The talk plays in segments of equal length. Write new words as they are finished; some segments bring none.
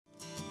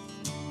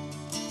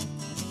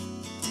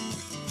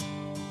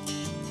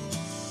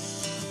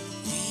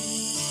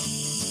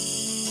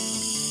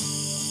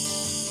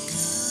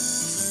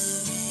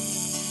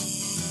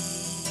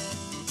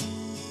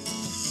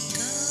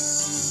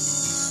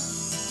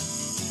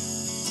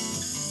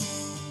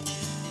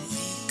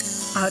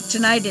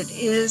Tonight it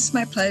is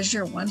my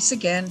pleasure once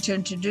again to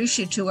introduce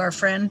you to our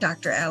friend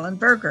Dr. Alan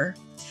Berger.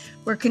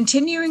 We're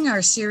continuing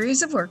our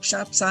series of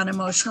workshops on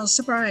emotional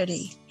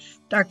sobriety.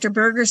 Dr.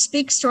 Berger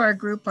speaks to our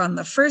group on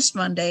the first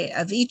Monday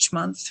of each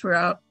month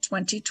throughout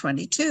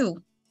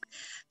 2022.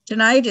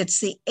 Tonight it's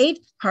the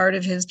 8th part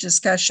of his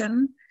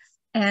discussion,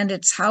 and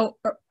it's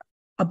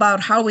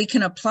about how we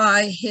can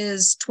apply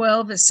his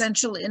 12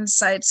 essential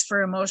insights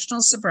for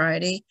emotional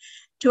sobriety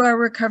to our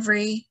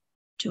recovery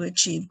to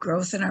achieve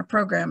growth in our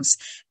programs.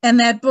 And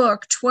that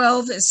book,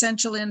 12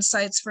 Essential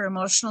Insights for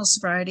Emotional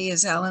Sobriety,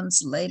 is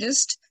Alan's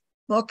latest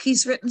book.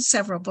 He's written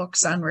several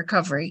books on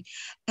recovery,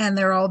 and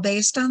they're all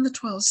based on the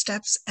 12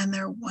 steps, and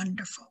they're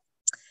wonderful.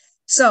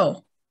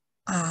 So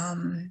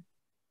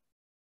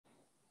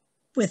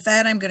with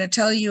that, I'm going to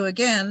tell you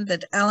again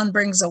that Alan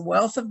brings a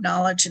wealth of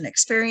knowledge and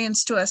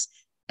experience to us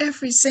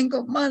every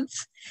single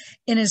month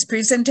in his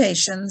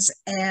presentations,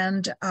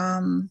 and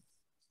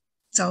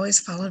it's always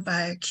followed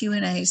by a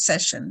Q&A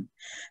session.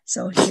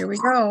 So here we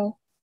go.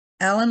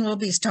 Alan will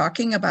be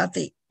talking about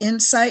the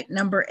insight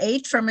number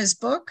 8 from his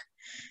book.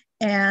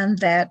 And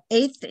that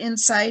 8th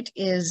insight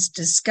is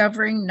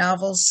discovering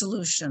novel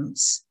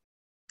solutions.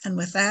 And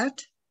with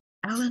that,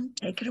 Alan,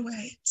 take it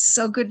away. It's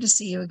so good to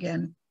see you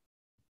again.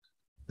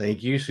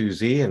 Thank you,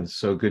 Susie. And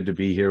so good to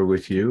be here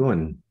with you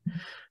and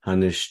on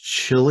this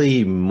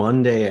chilly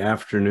Monday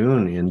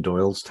afternoon in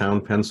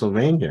Doylestown,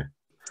 Pennsylvania.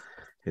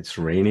 It's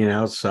raining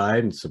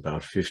outside. It's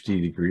about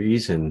 50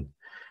 degrees, and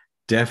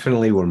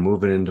definitely we're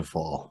moving into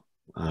fall.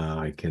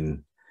 I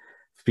can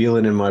feel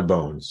it in my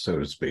bones, so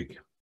to speak.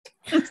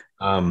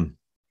 Well,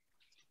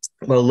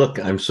 look,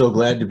 I'm so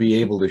glad to be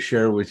able to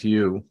share with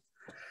you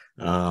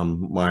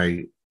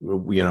my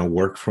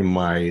work from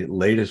my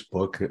latest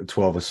book,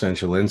 12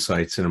 Essential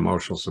Insights in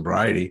Emotional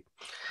Sobriety.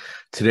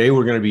 Today,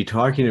 we're going to be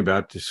talking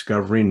about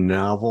discovering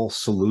novel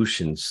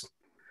solutions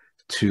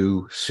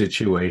to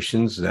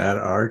situations that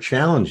are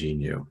challenging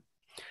you.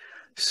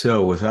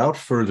 So without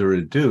further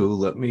ado,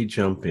 let me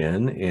jump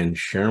in and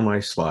share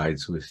my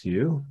slides with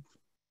you.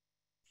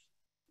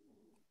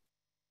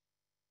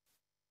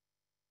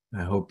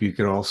 I hope you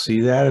can all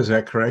see that. Is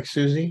that correct,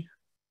 Susie?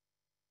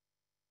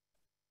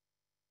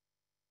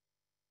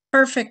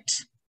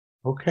 Perfect.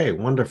 Okay,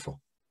 wonderful.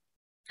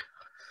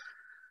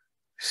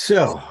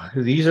 So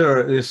these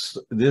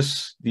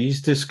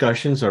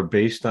discussions are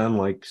based on,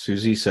 like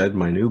Susie said,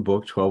 my new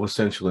book, 12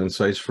 Essential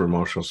Insights for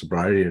Emotional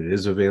Sobriety. It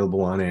is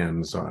available on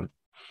Amazon.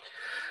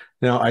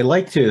 Now, I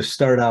like to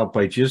start out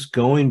by just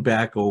going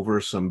back over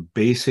some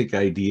basic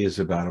ideas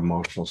about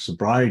emotional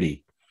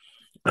sobriety.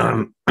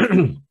 Some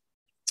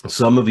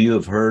of you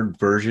have heard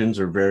versions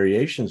or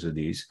variations of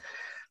these,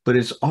 but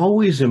it's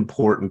always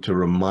important to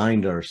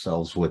remind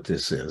ourselves what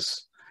this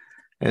is.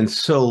 And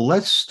so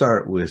let's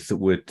start with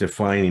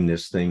defining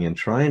this thing and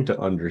trying to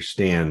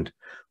understand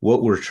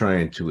what we're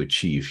trying to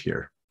achieve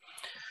here.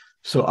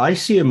 So I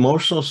see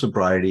emotional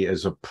sobriety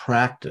as a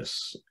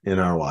practice in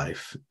our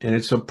life, and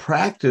it's a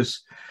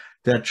practice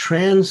that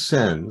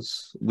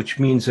transcends, which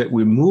means that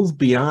we move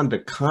beyond a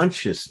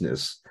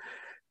consciousness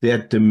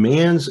that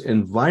demands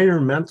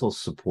environmental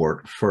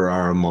support for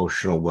our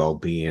emotional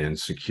well-being and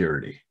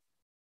security.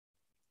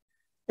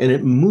 And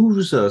it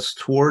moves us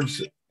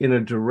towards in a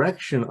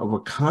direction of a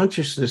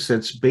consciousness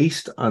that's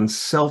based on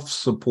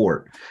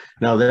self-support.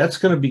 Now, that's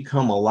going to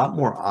become a lot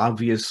more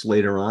obvious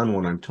later on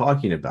when I'm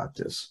talking about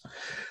this.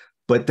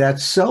 But that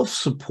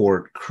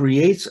self-support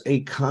creates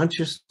a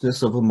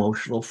consciousness of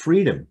emotional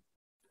freedom,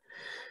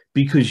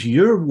 because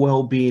your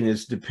well-being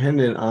is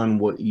dependent on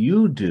what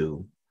you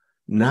do,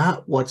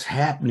 not what's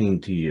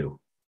happening to you,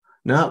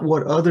 not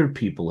what other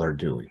people are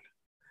doing.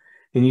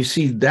 And you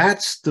see,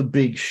 that's the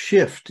big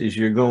shift, as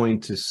you're going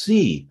to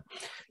see,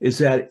 is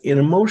that in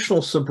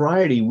emotional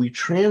sobriety, we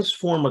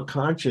transform a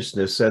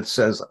consciousness that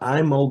says,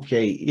 I'm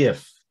okay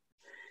if.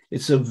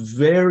 It's a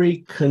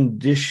very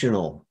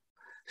conditional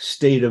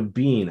state of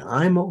being.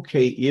 I'm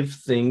okay if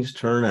things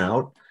turn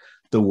out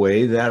the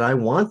way that I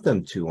want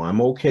them to.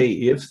 I'm okay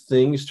if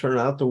things turn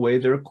out the way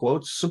they're,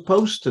 quote,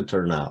 supposed to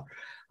turn out.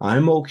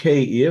 I'm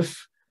okay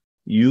if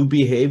you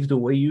behave the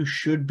way you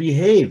should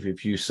behave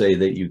if you say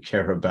that you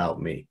care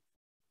about me.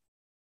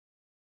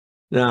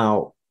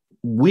 Now,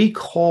 we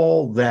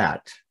call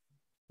that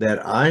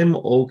I'm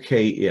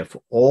okay if,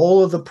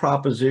 all of the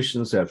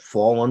propositions that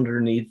fall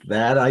underneath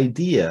that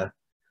idea,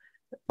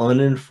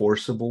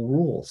 unenforceable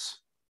rules.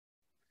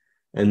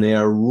 And they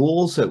are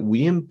rules that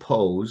we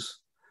impose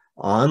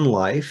on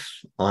life,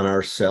 on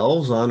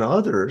ourselves, on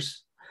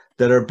others,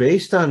 that are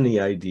based on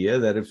the idea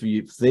that if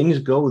things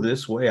go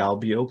this way, I'll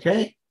be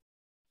okay.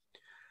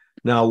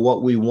 Now,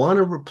 what we want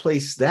to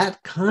replace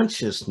that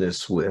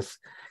consciousness with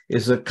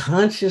is a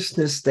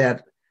consciousness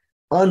that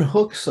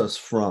unhooks us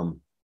from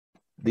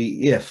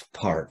the if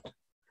part.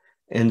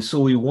 And so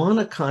we want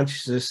a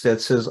consciousness that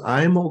says,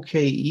 I'm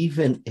okay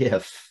even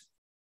if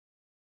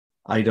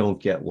I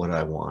don't get what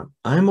I want.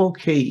 I'm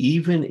okay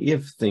even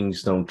if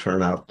things don't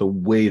turn out the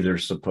way they're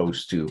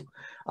supposed to.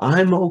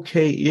 I'm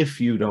okay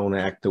if you don't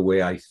act the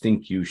way I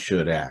think you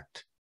should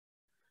act.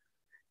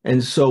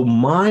 And so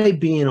my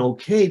being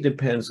okay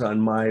depends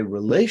on my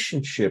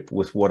relationship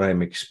with what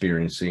I'm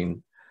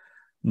experiencing,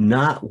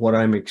 not what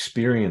I'm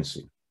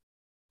experiencing.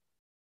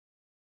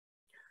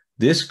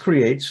 This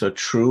creates a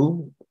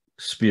true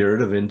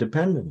spirit of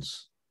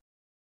independence.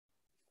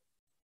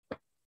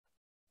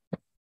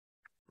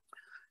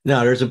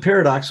 Now, there's a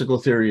paradoxical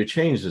theory of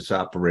change that's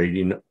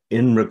operating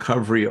in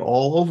recovery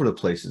all over the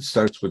place. It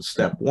starts with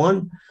step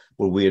one,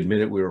 where we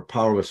admitted we were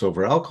powerless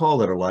over alcohol,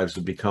 that our lives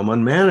have become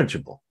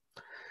unmanageable.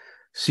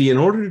 See, in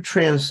order to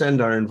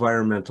transcend our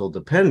environmental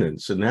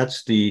dependence, and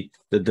that's the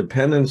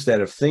dependence that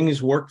if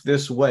things work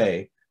this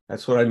way,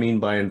 that's what I mean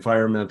by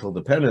environmental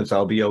dependence,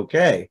 I'll be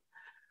okay.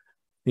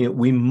 You know,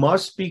 we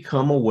must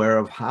become aware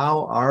of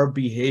how our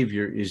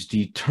behavior is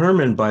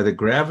determined by the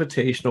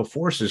gravitational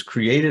forces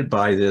created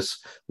by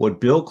this, what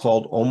Bill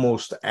called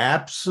almost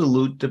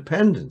absolute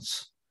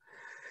dependence.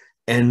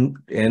 And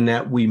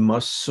that we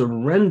must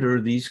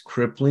surrender these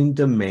crippling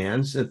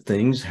demands that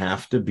things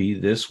have to be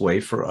this way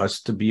for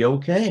us to be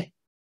okay.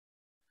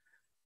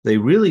 They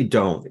really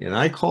don't. And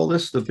I call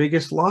this the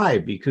biggest lie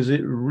because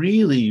it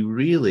really,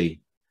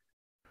 really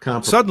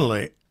complicates.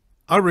 Suddenly,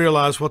 I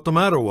realized what the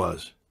matter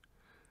was.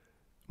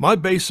 My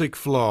basic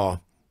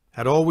flaw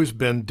had always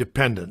been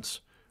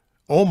dependence,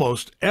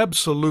 almost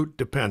absolute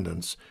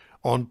dependence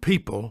on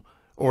people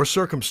or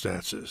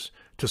circumstances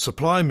to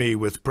supply me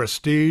with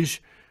prestige,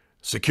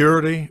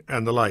 security,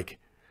 and the like.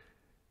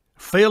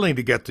 Failing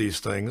to get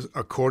these things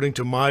according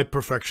to my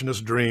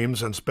perfectionist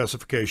dreams and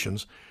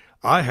specifications,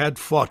 I had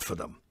fought for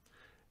them.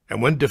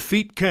 And when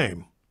defeat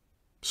came,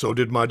 so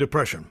did my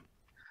depression.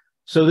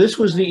 So this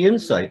was the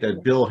insight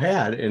that Bill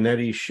had and that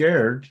he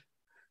shared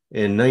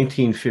in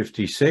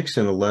 1956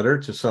 in a letter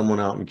to someone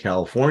out in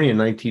California. In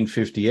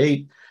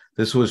 1958,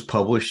 this was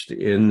published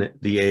in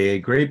the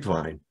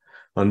AAGrapevine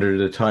under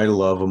the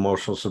title of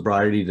Emotional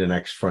Sobriety, The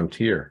Next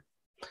Frontier.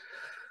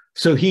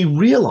 So he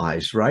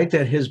realized, right,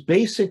 that his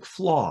basic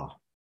flaw,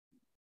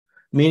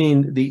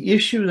 meaning the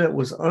issue that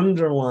was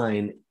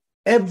underlying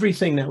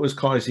everything that was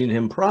causing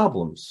him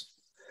problems,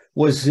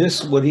 was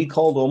this, what he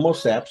called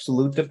almost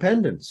absolute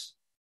dependence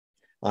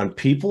on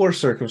people or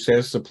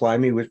circumstances to supply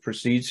me with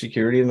prestige,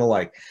 security, and the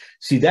like.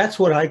 See, that's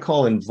what I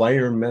call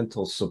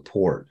environmental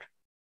support.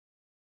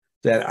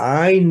 That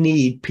I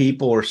need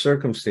people or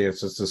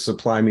circumstances to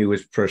supply me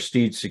with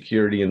prestige,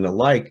 security, and the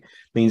like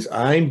means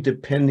I'm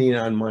depending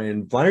on my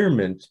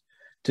environment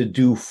to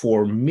do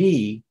for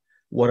me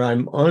what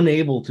I'm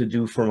unable to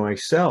do for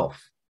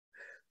myself.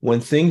 When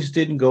things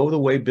didn't go the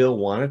way Bill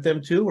wanted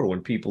them to, or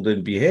when people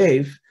didn't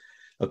behave,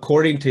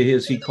 according to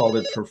his, he called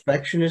it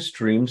perfectionist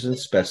dreams and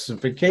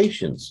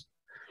specifications.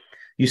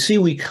 You see,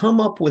 we come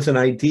up with an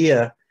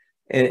idea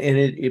and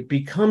it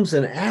becomes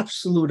an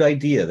absolute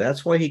idea.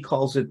 That's why he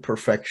calls it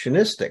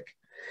perfectionistic,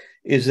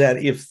 is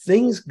that if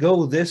things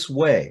go this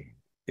way,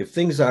 if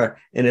things are,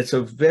 and it's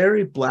a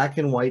very black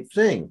and white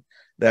thing,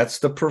 that's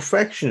the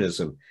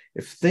perfectionism.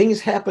 If things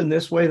happen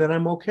this way, then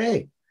I'm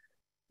okay.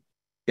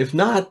 If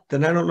not,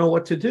 then I don't know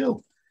what to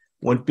do.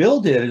 What Bill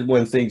did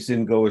when things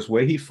didn't go his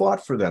way, he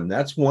fought for them.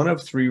 That's one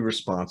of three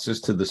responses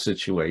to the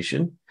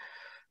situation.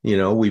 You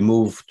know, we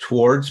move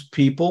towards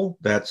people,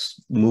 that's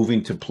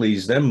moving to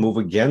please them, move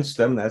against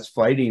them, that's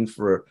fighting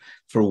for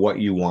what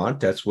you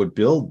want. That's what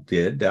Bill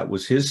did. That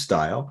was his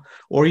style.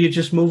 Or you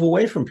just move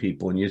away from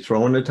people and you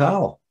throw in the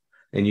towel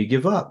and you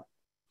give up.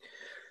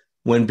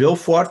 When Bill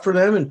fought for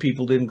them and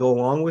people didn't go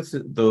along with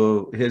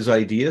his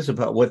ideas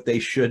about what they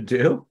should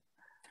do,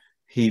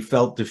 he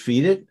felt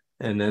defeated.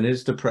 And then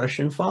his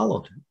depression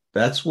followed.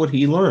 That's what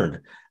he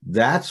learned.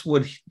 That's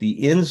what the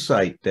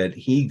insight that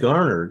he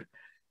garnered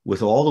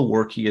with all the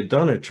work he had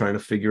done at trying to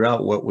figure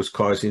out what was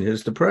causing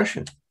his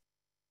depression.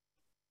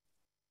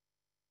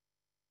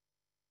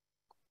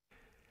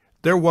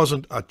 There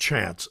wasn't a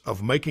chance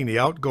of making the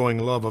outgoing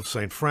love of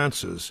St.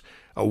 Francis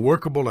a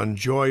workable and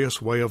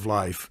joyous way of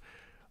life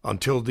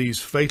until these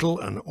fatal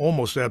and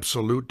almost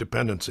absolute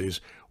dependencies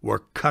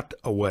were cut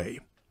away.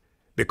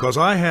 Because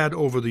I had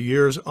over the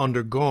years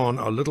undergone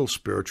a little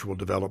spiritual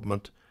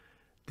development,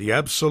 the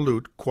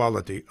absolute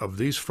quality of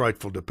these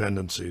frightful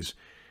dependencies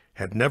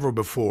had never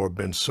before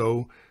been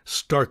so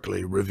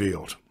starkly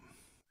revealed.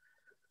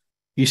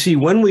 You see,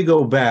 when we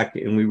go back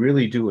and we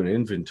really do an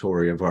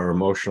inventory of our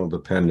emotional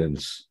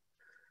dependence,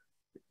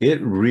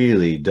 it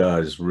really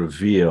does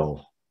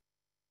reveal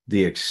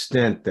the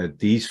extent that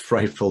these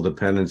frightful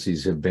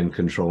dependencies have been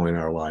controlling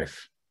our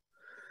life.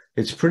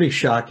 It's pretty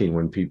shocking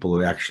when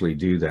people actually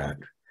do that.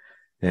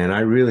 And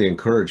I really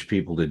encourage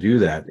people to do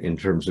that in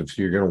terms of if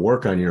you're going to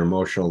work on your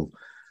emotional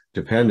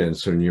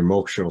dependence and your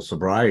emotional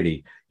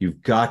sobriety,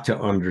 you've got to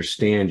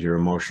understand your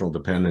emotional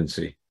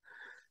dependency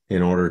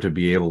in order to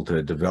be able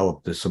to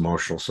develop this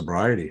emotional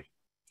sobriety.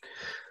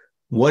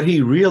 What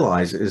he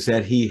realized is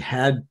that he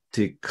had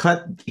to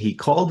cut, he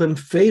called them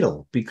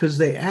fatal because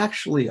they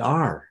actually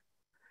are.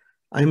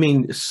 I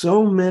mean,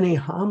 so many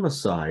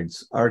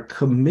homicides are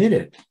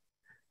committed,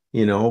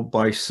 you know,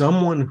 by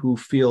someone who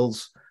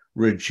feels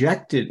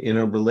rejected in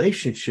a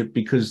relationship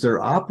because they're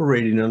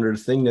operating under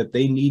the thing that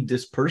they need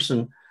this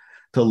person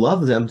to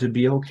love them to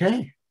be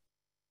okay.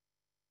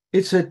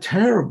 It's a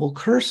terrible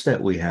curse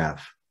that we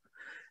have.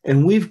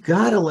 And we've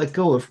got to let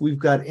go. If we've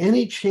got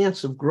any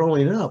chance of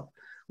growing up,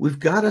 we've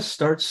got to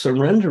start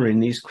surrendering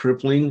these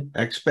crippling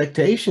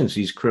expectations,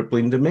 these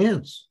crippling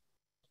demands.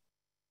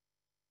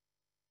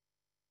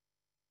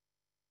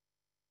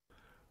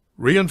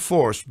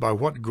 Reinforced by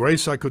what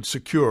grace I could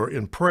secure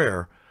in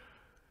prayer,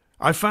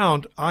 I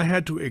found I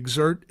had to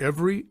exert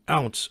every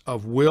ounce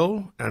of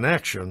will and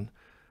action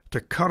to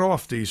cut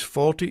off these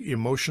faulty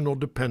emotional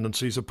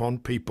dependencies upon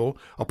people,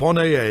 upon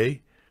AA,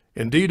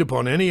 indeed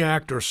upon any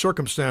act or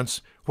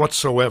circumstance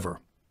whatsoever.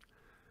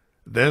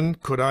 Then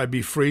could I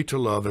be free to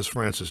love as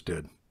Francis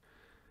did.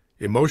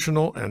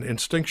 Emotional and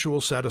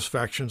instinctual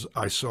satisfactions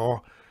I saw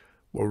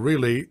were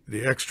really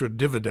the extra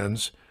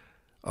dividends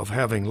of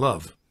having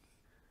love,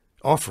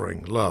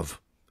 offering love,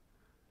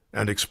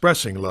 and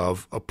expressing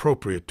love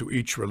appropriate to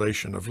each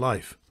relation of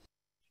life.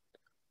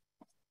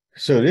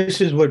 So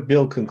this is what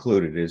Bill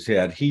concluded, is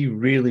that he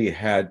really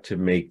had to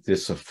make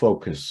this a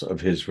focus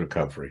of his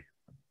recovery,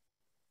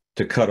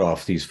 to cut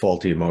off these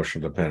faulty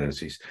emotional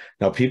dependencies.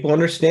 Now, people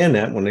understand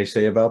that when they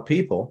say about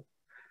people.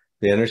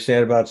 They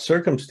understand about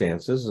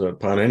circumstances,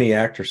 upon any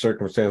act or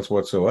circumstance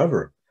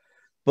whatsoever.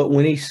 But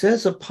when he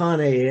says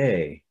upon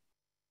AA,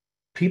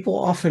 people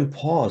often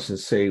pause and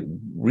say,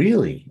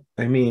 really?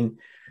 I mean,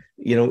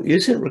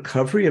 isn't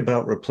recovery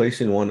about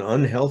replacing one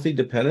unhealthy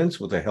dependence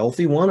with a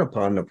healthy one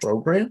upon the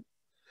program?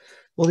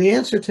 Well, the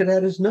answer to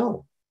that is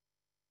no.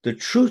 The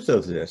truth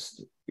of this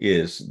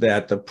is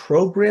that the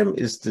program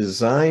is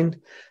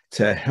designed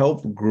to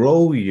help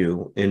grow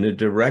you in the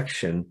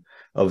direction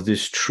of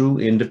this true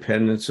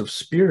independence of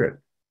spirit,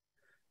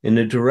 in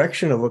the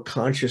direction of a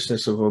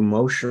consciousness of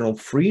emotional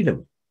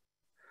freedom.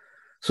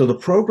 So the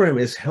program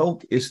is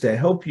to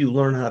help you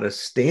learn how to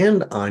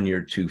stand on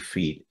your 2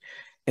 feet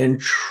and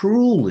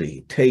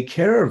truly take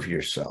care of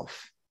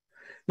yourself.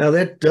 Now,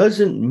 that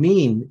doesn't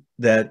mean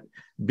that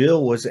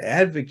Bill was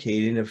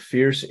advocating a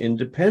fierce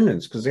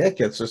independence, because that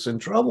gets us in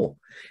trouble.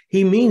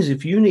 He means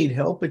if you need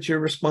help, it's your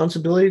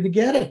responsibility to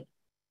get it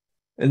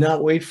and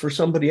not wait for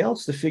somebody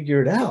else to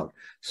figure it out.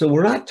 So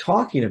we're not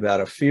talking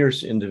about a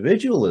fierce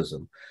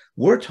individualism.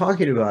 We're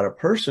talking about a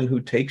person who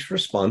takes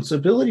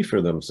responsibility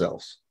for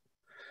themselves.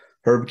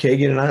 Herb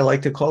Kagan and I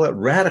like to call it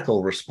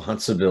radical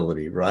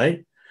responsibility,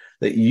 right?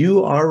 That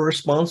you are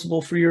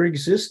responsible for your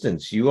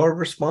existence. You are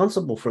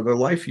responsible for the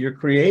life you're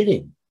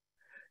creating.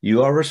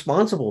 You are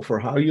responsible for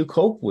how you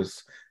cope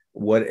with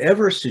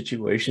whatever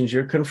situations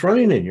you're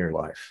confronting in your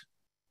life.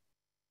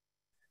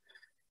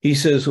 He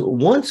says,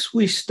 once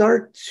we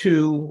start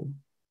to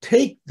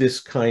take this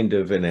kind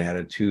of an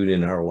attitude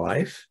in our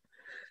life,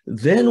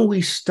 then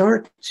we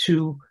start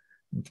to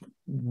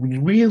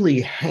really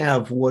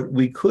have what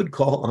we could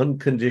call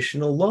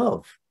unconditional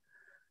love.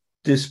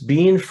 This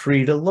being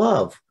free to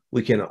love.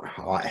 We can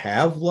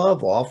have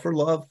love, offer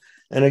love,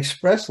 and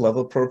express love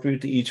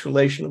appropriate to each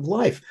relation of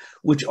life,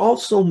 which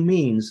also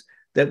means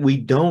that we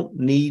don't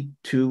need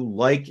to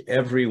like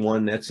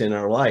everyone that's in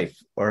our life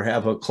or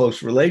have a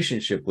close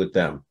relationship with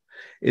them.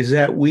 Is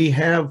that we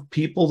have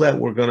people that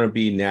we're going to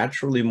be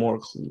naturally more,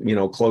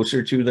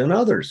 closer to than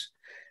others.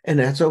 And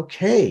that's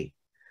okay.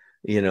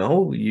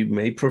 You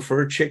may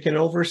prefer chicken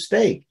over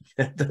steak.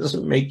 That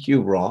doesn't make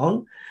you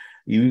wrong.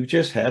 You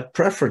just have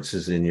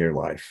preferences in your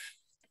life.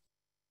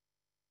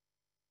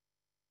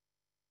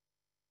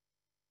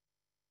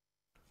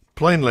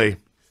 Plainly,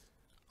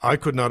 I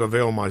could not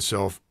avail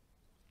myself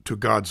to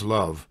God's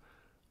love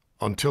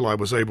until I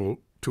was able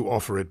to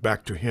offer it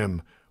back to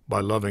Him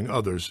by loving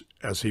others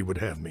as He would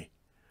have me.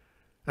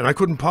 And I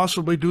couldn't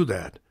possibly do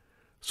that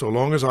so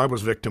long as I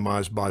was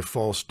victimized by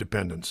false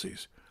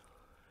dependencies.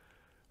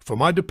 For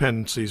my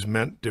dependencies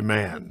meant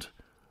demand,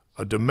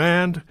 a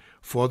demand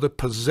for the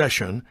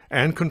possession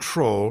and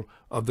control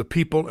of the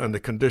people and the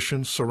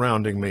conditions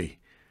surrounding me.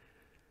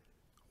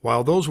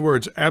 While those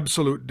words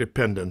absolute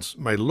dependence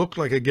may look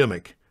like a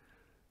gimmick,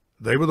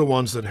 they were the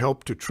ones that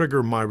helped to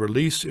trigger my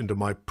release into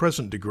my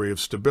present degree of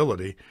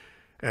stability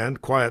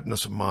and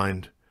quietness of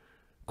mind,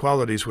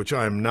 qualities which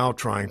I am now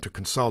trying to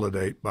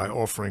consolidate by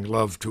offering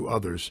love to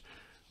others,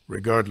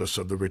 regardless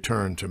of the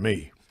return to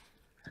me.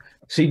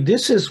 See,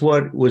 this is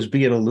what was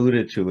being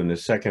alluded to in the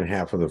second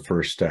half of the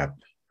first step,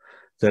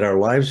 that our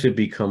lives had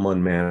become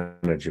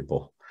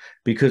unmanageable.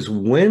 Because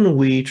when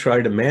we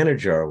try to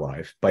manage our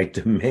life by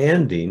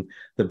demanding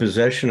the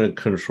possession and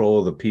control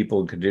of the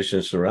people and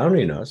conditions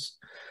surrounding us,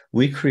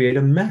 we create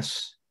a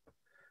mess.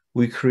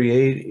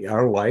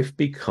 Our life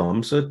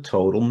becomes a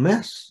total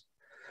mess.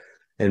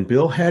 And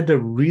Bill had to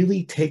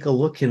really take a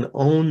look and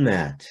own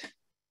that.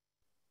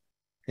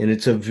 And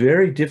it's a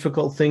very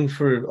difficult thing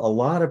for a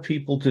lot of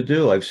people to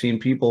do. I've seen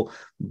people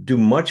do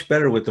much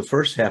better with the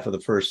first half of the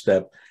first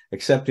step,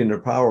 accepting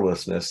their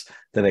powerlessness,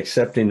 than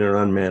accepting their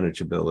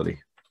unmanageability.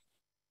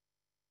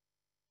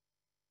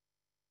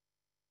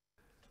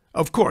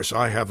 Of course,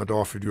 I haven't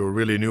offered you a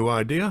really new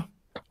idea,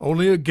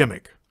 only a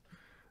gimmick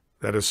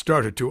that has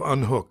started to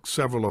unhook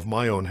several of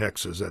my own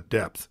hexes at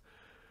depth.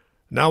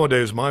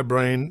 Nowadays, my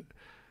brain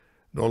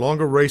no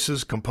longer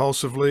races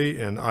compulsively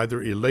in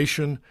either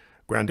elation,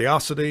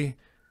 grandiosity,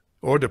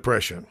 or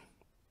depression.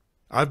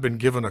 I've been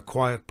given a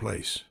quiet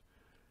place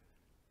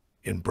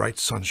in bright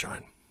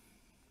sunshine.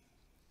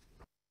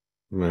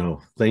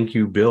 Well, thank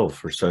you, Bill,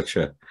 for such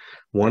a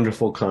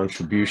wonderful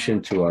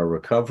contribution to our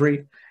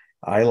recovery.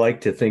 I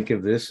like to think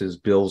of this as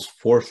Bill's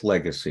fourth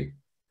legacy.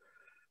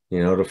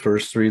 You know, the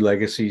first three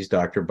legacies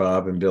Dr.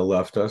 Bob and Bill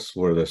left us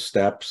were the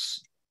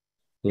steps,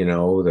 you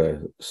know,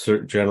 the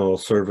general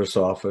service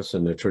office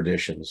and the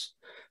traditions.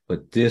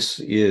 But this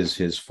is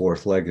his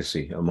fourth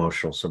legacy,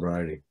 emotional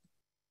sobriety.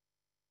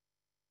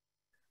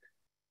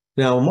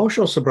 Now,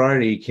 emotional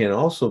sobriety can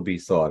also be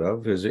thought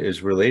of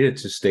as related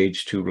to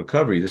stage 2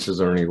 recovery. This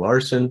is Ernie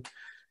Larson.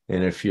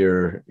 And if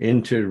you're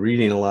into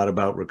reading a lot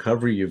about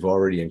recovery, you've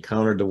already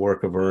encountered the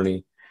work of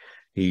Ernie.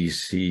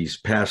 He's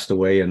passed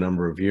away a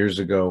number of years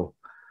ago,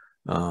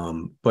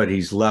 but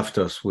he's left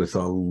us with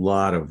a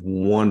lot of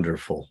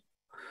wonderful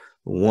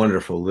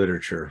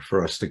literature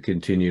for us to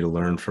continue to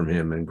learn from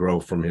him and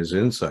grow from his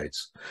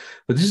insights.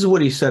 But this is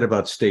what he said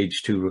about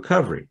stage 2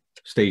 recovery.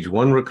 Stage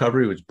 1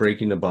 recovery was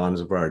breaking the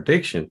bonds of our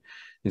addiction.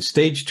 In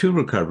stage 2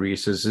 recovery, he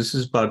says this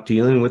is about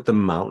dealing with the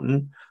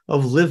mountain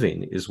of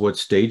living, is what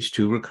stage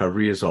 2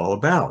 recovery is all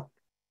about.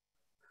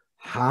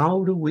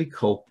 How do we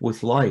cope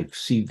with life?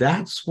 See,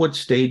 that's what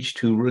stage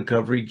 2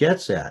 recovery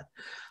gets at.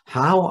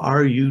 How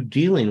are you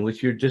dealing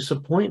with your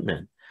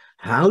disappointment?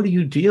 How do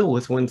you deal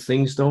with when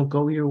things don't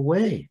go your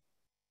way?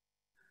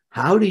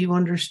 How do you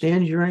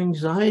understand your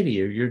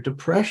anxiety or your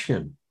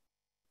depression?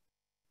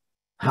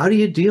 How do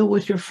you deal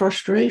with your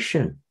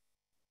frustration?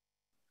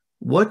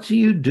 What do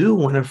you do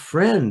when a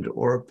friend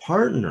or a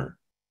partner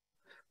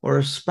or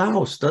a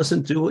spouse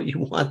doesn't do what you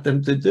want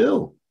them to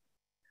do?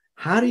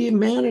 How do you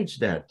manage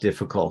that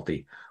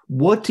difficulty?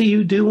 What do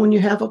you do when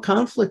you have a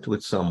conflict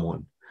with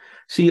someone?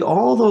 See,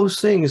 all those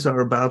things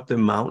are about the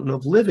mountain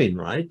of living,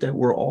 right? That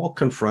we're all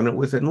confronted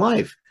with in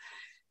life.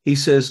 He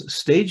says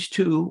stage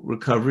 2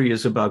 recovery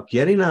is about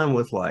getting on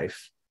with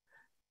life,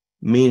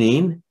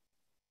 meaning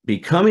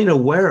becoming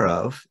aware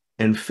of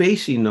and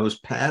facing those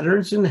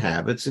patterns and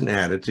habits and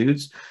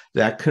attitudes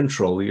that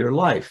control your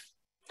life.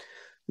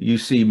 You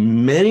see,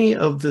 many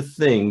of the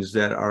things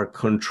that are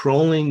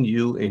controlling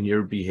you in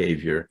your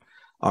behavior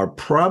are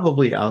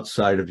probably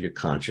outside of your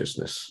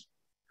consciousness.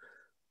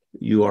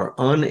 You are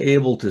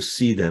unable to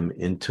see them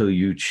until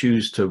you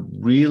choose to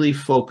really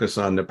focus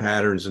on the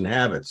patterns and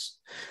habits.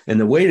 And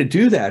the way to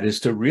do that is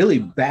to really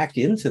back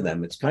into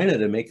them. It's kind of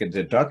to make a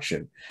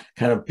deduction,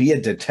 kind of be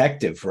a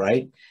detective,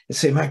 right? And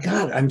say, my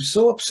God, I'm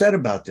so upset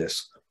about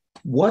this.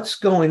 What's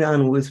going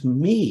on with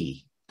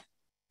me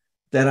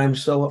that I'm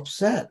so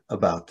upset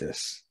about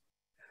this?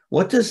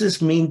 What does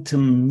this mean to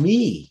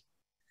me?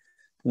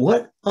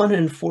 What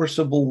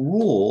unenforceable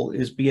rule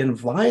is being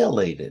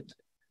violated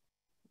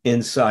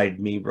inside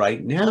me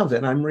right now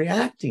that I'm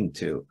reacting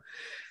to?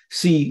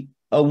 See,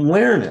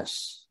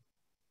 awareness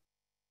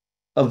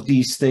of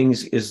these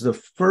things is the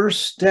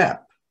first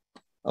step.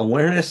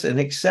 Awareness and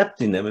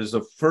accepting them is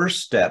the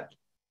first step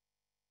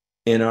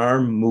in our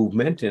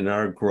movement, in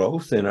our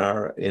growth, in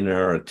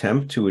our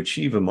attempt to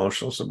achieve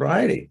emotional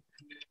sobriety.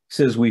 It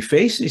says we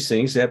face these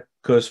things that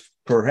because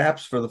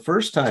perhaps for the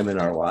first time in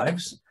our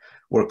lives,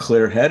 we're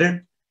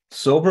clear-headed,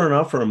 sober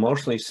enough, or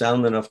emotionally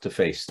sound enough to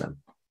face them.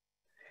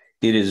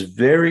 It is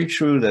very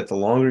true that the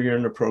longer you're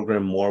in the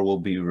program, more will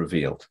be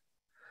revealed.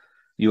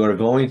 You are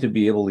going to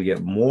be able to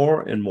get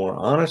more and more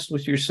honest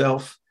with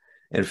yourself.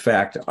 In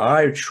fact,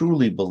 I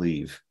truly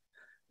believe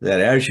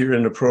that as you're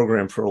in the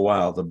program for a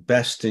while, the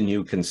best in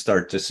you can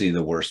start to see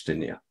the worst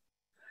in you.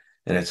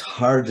 And it's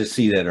hard to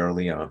see that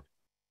early on.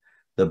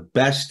 The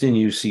best in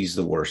you sees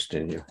the worst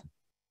in you.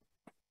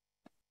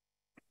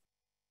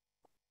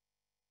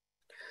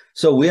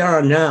 So we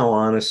are now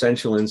on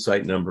essential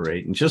insight number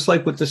 8. And just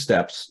like with the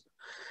steps,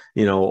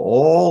 you know,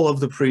 all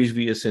of the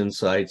previous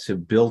insights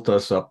have built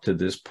us up to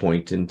this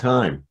point in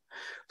time.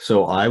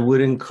 So I would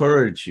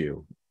encourage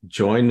you,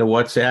 join the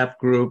WhatsApp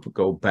group,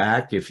 go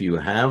back if you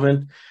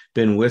haven't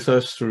been with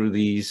us through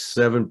these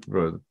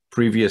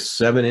previous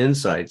 7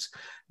 insights,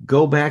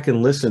 go back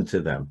and listen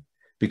to them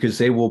because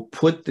they will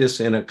put this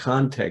in a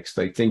context,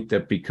 I think,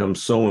 that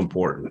becomes so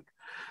important.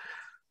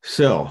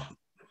 So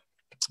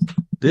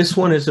this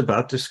one is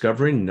about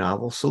discovering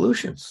novel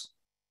solutions.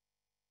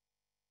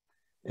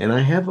 And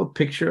I have a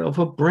picture of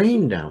a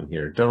brain down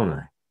here, don't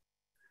I?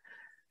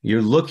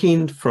 You're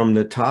looking from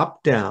the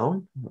top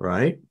down,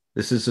 right?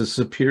 This is a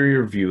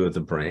superior view of the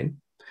brain.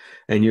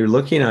 And you're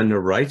looking on the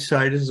right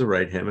side is the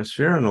right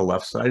hemisphere, and the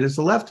left side is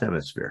the left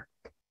hemisphere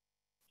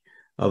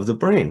of the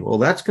brain. Well,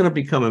 that's going to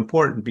become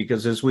important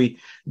because as we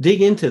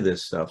dig into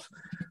this stuff,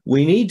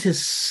 we need to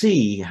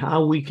see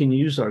how we can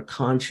use our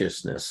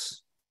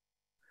consciousness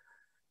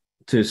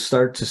to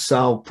start to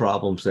solve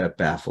problems that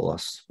baffle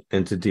us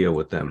and to deal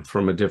with them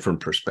from a different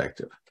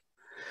perspective.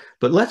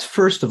 But let's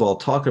first of all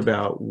talk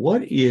about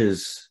what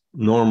is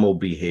normal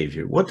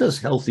behavior. What does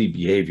healthy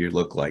behavior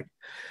look like?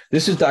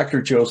 This is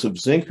Dr. Joseph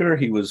Zinker.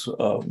 He was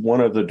one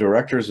of the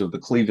directors of the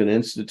Cleveland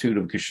Institute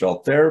of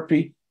Gestalt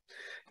Therapy.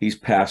 He's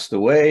passed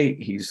away.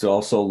 He's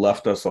also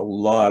left us a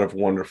lot of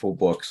wonderful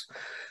books.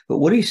 But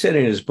what he said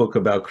in his book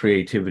about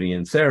creativity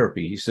and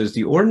therapy, he says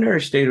the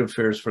ordinary state of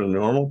affairs for the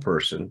normal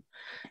person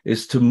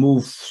is to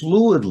move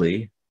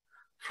fluidly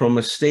from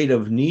a state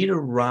of need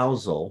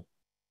arousal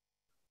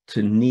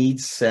to need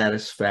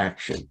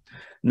satisfaction.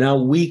 Now,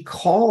 we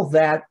call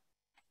that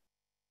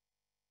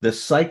the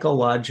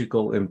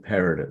psychological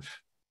imperative.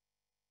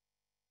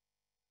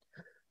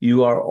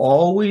 You are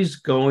always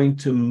going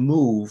to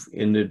move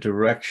in the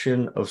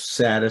direction of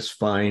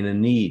satisfying a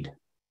need.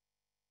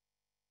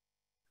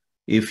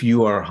 If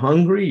you are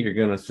hungry, you're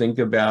going to think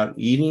about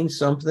eating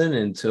something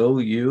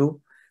until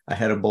I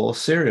had a bowl of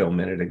cereal a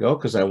minute ago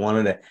because I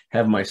wanted to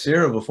have my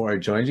cereal before I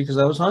joined you because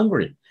I was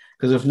hungry.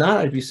 Because if not,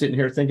 I'd be sitting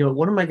here thinking,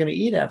 what am I going to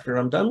eat after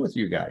I'm done with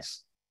you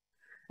guys?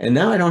 And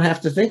now I don't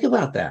have to think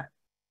about that.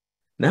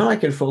 Now I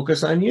can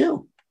focus on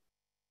you.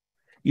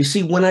 You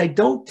see, when I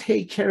don't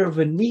take care of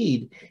a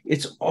need,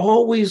 it's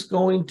always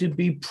going to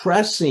be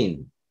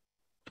pressing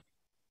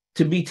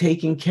to be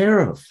taken care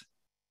of.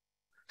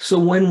 So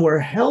when we're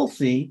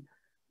healthy,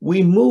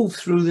 we move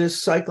through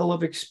this cycle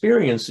of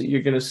experience that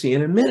you're going to see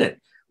in a minute.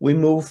 We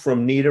move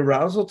from need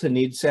arousal to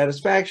need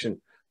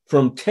satisfaction.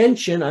 From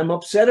tension, I'm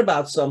upset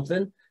about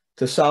something,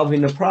 to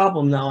solving the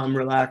problem, now I'm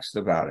relaxed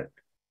about it.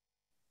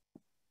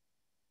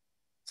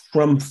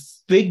 From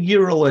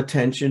figural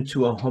attention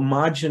to a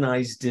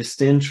homogenized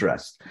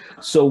disinterest.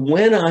 So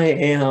when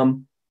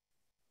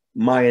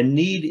my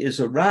need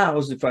is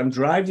aroused, if I'm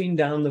driving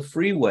down the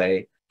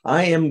freeway,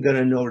 I am going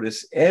to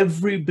notice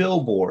every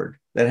billboard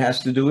that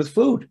has to do with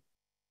food.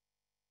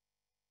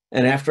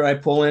 And after I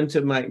pull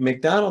into my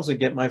McDonald's and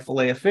get my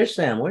filet of fish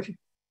sandwich,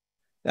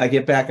 I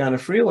get back on the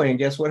freeway and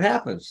guess what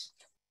happens?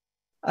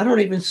 I don't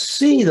even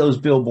see those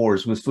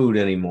billboards with food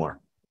anymore.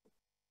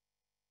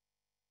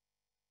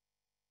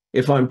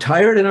 If I'm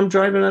tired and I'm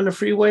driving on the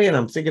freeway and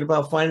I'm thinking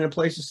about finding a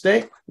place to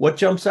stay, what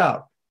jumps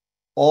out?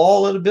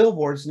 All of the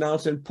billboards now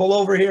saying, pull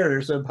over here,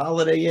 there's a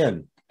Holiday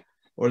Inn,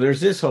 or there's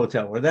this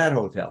hotel or that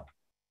hotel.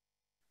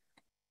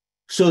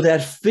 So that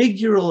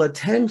figural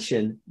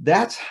attention,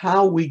 that's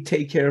how we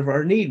take care of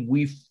our need.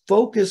 We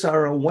focus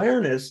our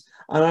awareness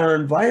on our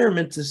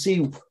environment to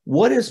see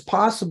what is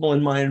possible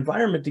in my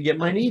environment to get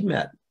my need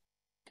met.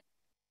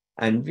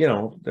 And,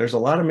 there's a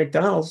lot of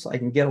McDonald's. I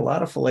can get a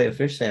lot of filet of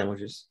fish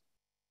sandwiches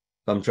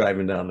if I'm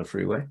driving down the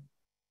freeway.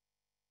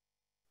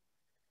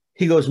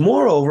 He goes,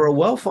 moreover, a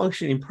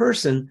well-functioning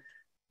person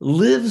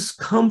lives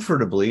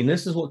comfortably. And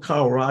this is what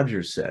Carl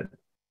Rogers said.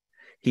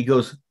 He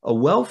goes, a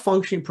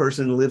well-functioning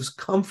person lives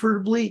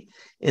comfortably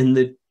in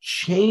the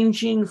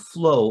changing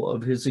flow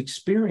of his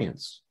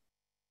experience.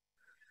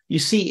 You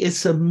see,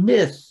 it's a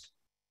myth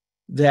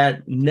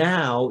that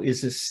now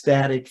is a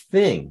static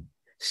thing.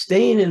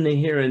 Staying in the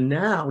here and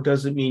now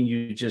doesn't mean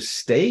you just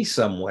stay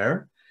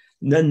somewhere.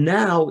 The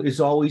now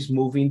is always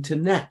moving to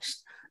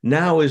next.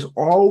 Now is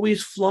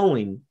always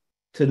flowing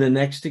to the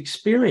next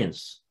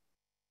experience.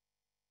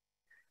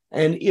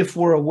 And if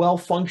we're a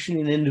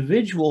well-functioning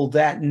individual,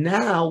 that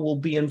now will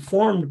be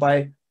informed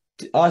by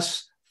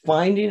us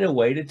finding a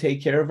way to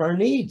take care of our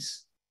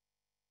needs.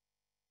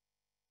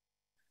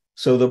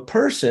 So the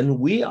person,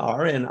 we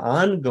are an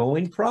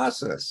ongoing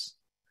process.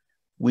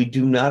 We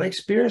do not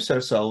experience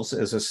ourselves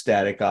as a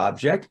static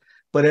object,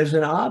 but as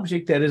an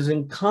object that is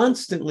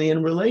constantly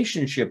in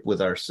relationship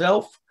with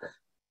ourselves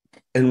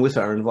and with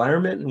our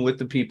environment and with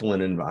the people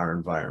in our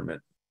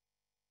environment.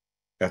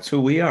 That's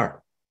who we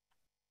are.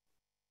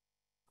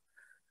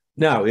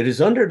 Now, it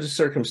is under the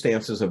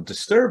circumstances of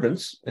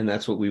disturbance, and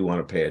that's what we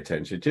want to pay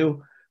attention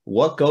to.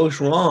 What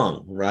goes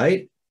wrong,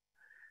 right?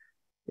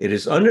 It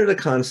is under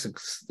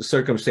the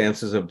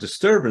circumstances of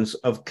disturbance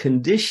of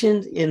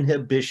conditioned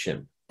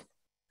inhibition.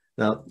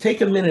 Now,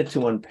 take a minute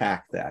to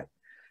unpack that.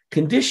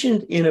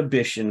 Conditioned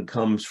inhibition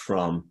comes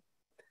from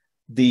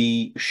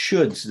the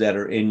shoulds that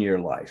are in your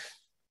life.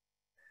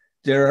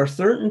 There are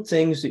certain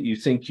things that you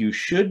think you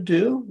should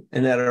do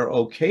and that are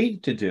okay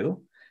to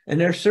do. And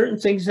there are certain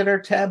things that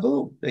are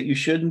taboo that you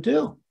shouldn't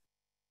do.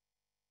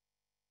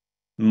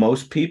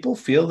 Most people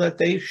feel that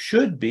they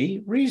should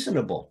be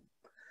reasonable.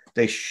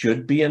 They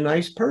should be a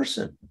nice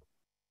person.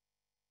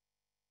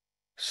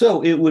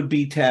 So it would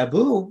be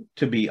taboo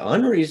to be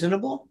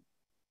unreasonable.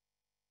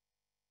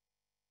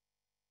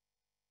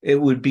 It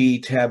would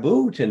be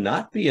taboo to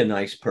not be a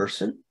nice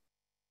person,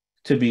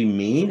 to be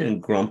mean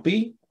and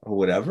grumpy or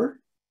whatever.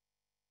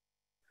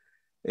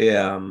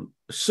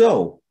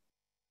 So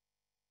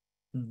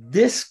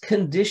this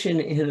condition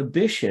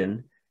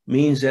inhibition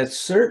means that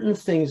certain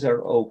things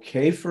are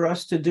okay for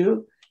us to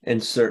do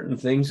and certain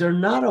things are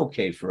not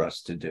okay for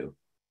us to do.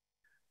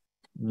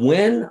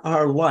 When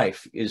our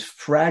life is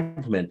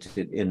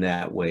fragmented in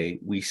that way,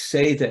 we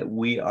say that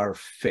we are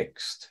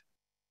fixed.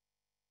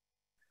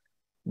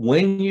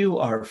 When you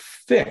are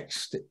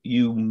fixed,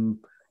 you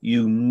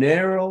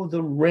narrow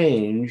the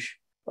range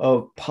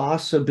of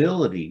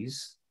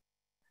possibilities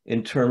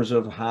in terms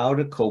of how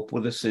to cope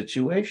with a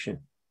situation.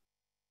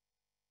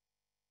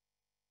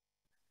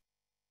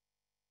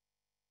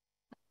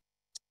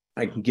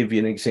 I can give you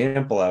an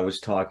example. I was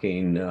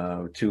talking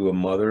to a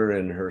mother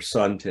and her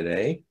son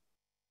today,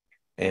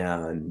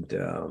 and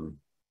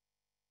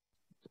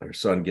Her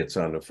son gets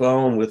on the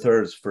phone with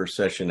her. It's the first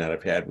session that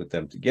I've had with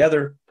them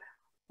together.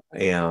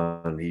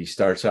 And he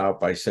starts out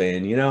by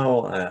saying, you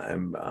know,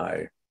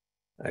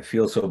 I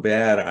feel so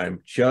bad.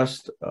 I'm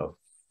just a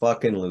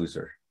fucking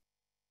loser.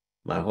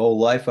 My whole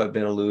life I've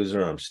been a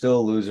loser. I'm still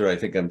a loser. I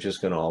think I'm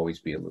just going to always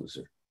be a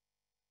loser.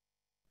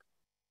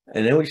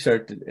 And then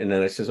and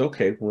then I says,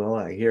 okay, well,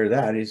 I hear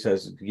that. He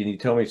says, can you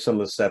tell me some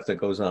of the stuff that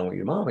goes on with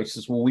your mom? He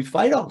says, well, we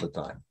fight all the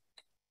time.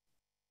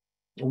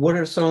 What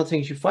are some of the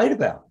things you fight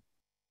about?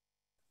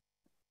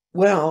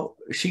 Well,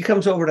 she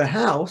comes over to the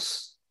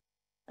house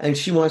and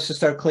she wants to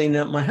start cleaning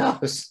up my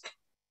house.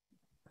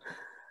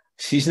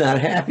 She's not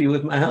happy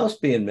with my house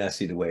being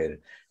messy the way it is.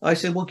 I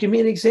said, well, give me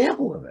an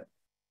example of it.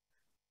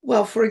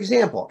 Well, for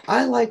example,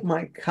 I like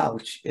my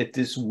couch at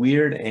this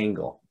weird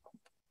angle.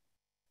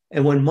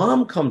 And when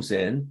mom comes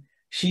in,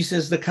 she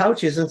says the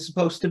couch isn't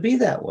supposed to be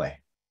that way.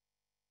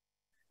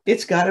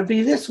 It's got to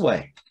be this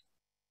way.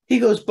 He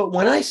goes, but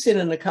when I sit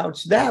on the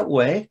couch that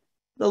way,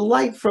 the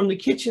light from the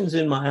kitchen's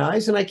in my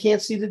eyes and I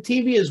can't see the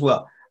TV as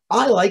well.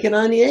 I like it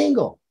on the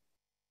angle.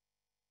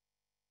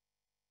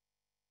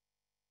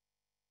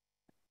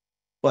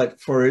 But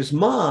for his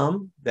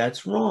mom,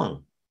 that's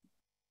wrong.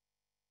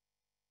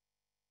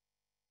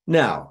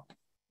 Now,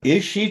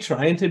 is she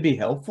trying to be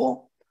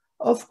helpful?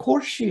 Of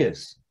course she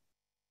is.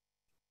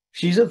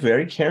 She's a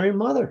very caring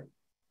mother.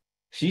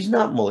 She's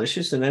not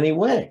malicious in any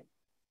way.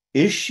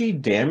 Is she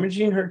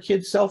damaging her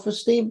kid's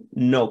self-esteem?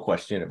 No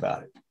question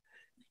about it.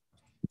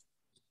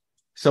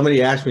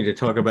 Somebody asked me to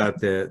talk about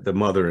the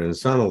mother and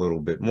son a little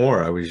bit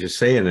more. I was just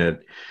saying that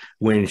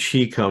when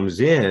she comes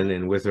in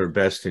and with her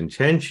best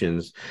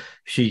intentions,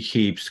 she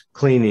keeps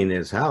cleaning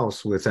his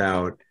house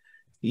without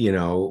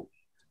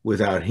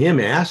him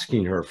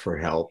asking her for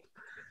help,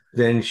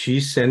 then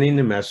she's sending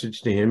the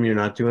message to him, you're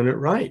not doing it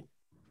right.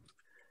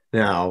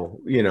 Now,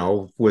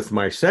 with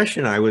my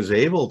session, I was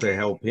able to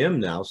help him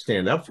now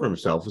stand up for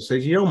himself and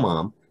say,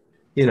 Mom,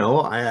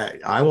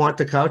 I want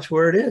the couch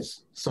where it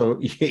is.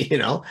 So, you're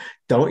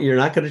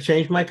not going to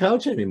change my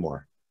couch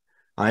anymore.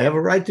 I have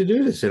a right to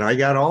do this. And I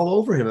got all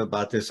over him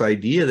about this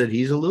idea that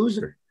he's a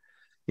loser.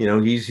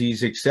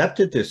 He's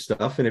accepted this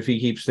stuff. And if he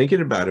keeps thinking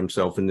about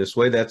himself in this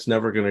way, that's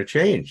never going to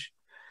change.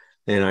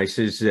 And I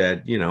says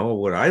that,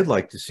 what I'd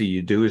like to see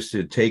you do is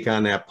to take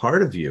on that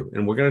part of you.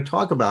 And we're going to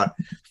talk about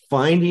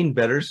finding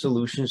better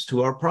solutions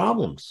to our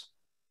problems.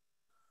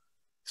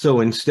 So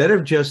instead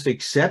of just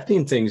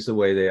accepting things the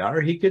way they are,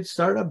 he could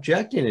start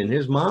objecting. And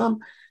his mom,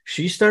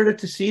 she started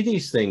to see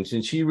these things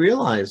and she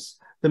realized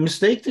the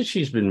mistake that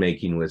she's been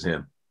making with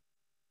him.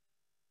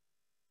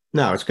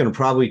 Now, it's going to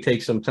probably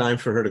take some time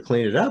for her to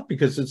clean it up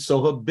because it's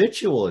so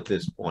habitual at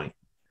this point.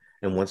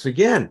 And once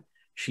again,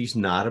 she's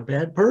not a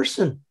bad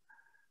person.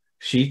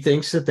 She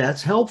thinks that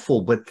that's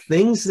helpful, but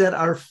things that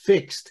are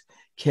fixed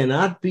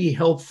cannot be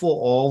helpful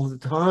all the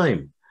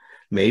time.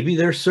 Maybe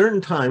there are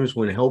certain times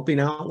when helping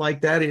out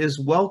like that is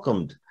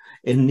welcomed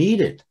and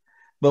needed.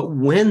 But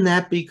when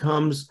that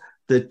becomes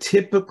the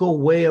typical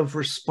way of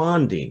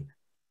responding,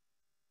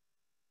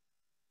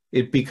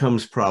 it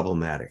becomes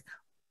problematic.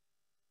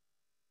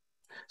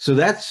 So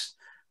that's,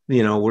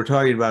 we're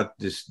talking about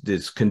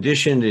this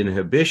conditioned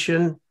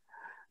inhibition,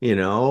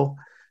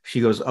 She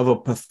goes, of a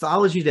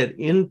pathology that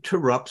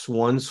interrupts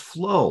one's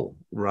flow,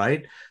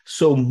 right?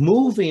 So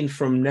moving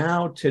from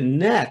now to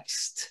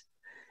next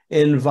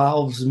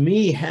involves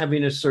me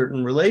having a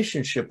certain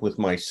relationship with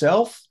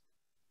myself.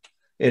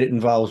 It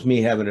involves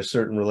me having a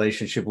certain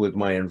relationship with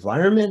my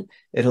environment.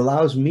 It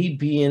allows me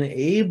being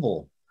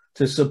able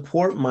to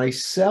support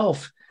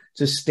myself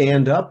to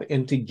stand up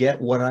and to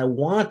get what I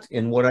want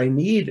and what I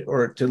need,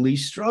 or to at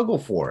least struggle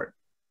for it.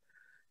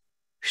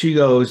 She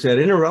goes, that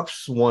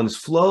interrupts one's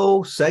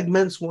flow,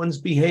 segments one's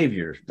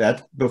behavior.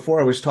 That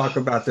before I was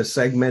talking about the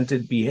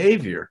segmented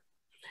behavior,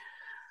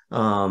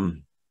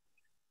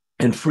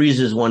 and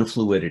freezes one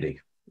fluidity.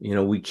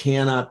 We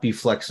cannot be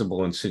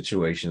flexible in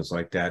situations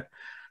like that.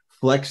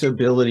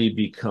 Flexibility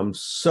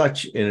becomes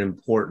such an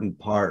important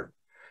part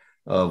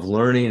of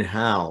learning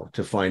how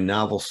to find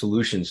novel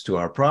solutions to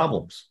our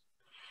problems.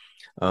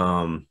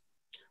 So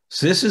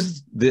this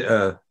is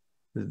the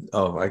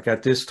I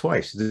got this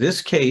twice.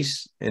 This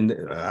case, and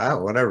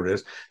whatever it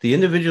is,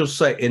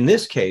 in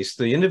this case,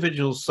 the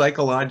individual's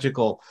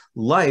psychological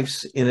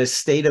life's in a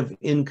state of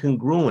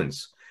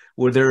incongruence,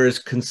 where there is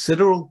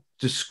considerable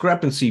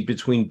discrepancy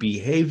between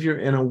behavior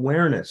and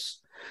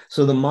awareness.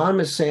 So the mom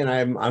is saying,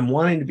 I'm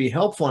wanting to be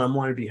helpful, and I'm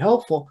wanting to be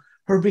helpful.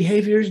 Her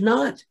behavior is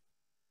not.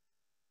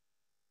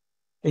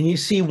 And you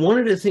see, one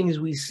of the things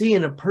we see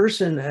in a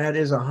person that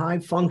is a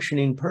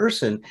high-functioning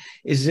person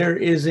is there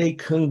is a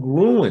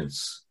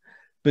congruence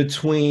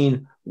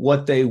between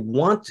what they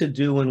want to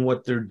do and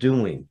what they're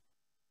doing.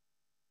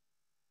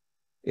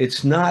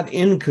 It's not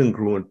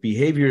incongruent.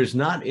 Behavior is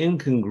not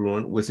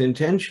incongruent with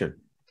intention.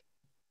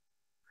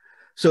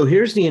 So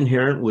here's the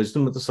inherent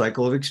wisdom of the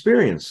cycle of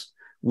experience.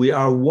 We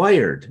are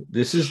wired.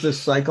 This is the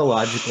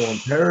psychological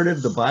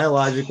imperative, the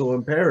biological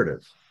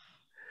imperative.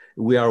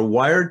 We are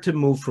wired to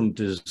move from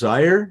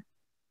desire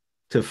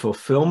to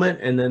fulfillment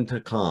and then to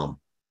calm.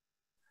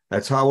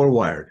 That's how we're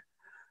wired.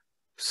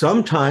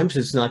 Sometimes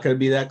it's not going to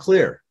be that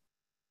clear.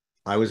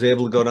 I was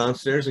able to go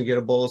downstairs and get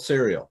a bowl of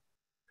cereal.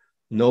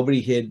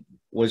 Nobody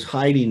was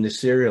hiding the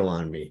cereal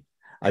on me.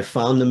 I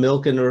found the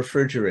milk in the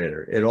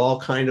refrigerator. It all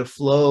kind of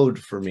flowed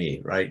for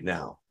me right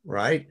now,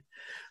 right?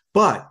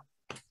 But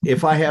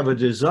if I have a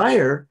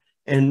desire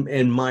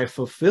and my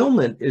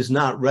fulfillment is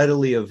not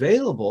readily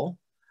available,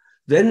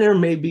 then there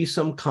may be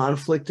some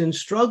conflict and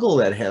struggle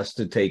that has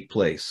to take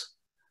place.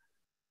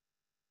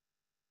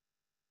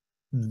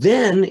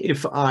 Then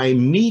if I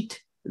meet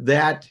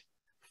that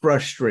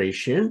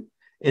frustration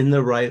in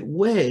the right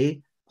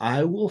way,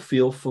 I will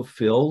feel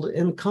fulfilled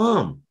and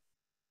calm.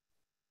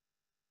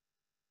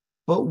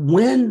 But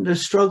when the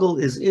struggle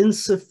is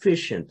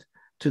insufficient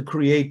to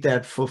create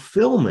that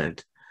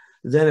fulfillment,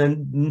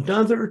 then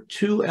another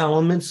two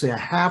elements that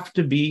have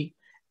to be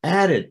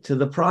added to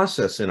the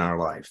process in our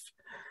life.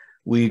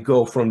 We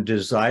go from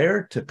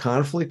desire to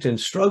conflict and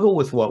struggle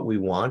with what we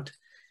want.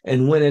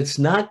 And when it's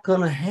not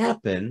going to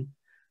happen,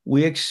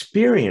 we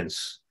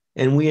experience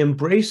and we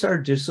embrace our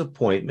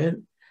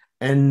disappointment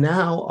and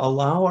now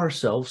allow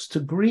ourselves to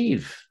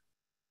grieve.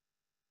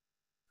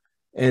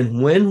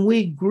 And when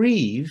we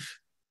grieve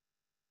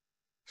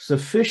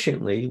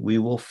sufficiently, we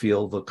will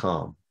feel the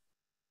calm.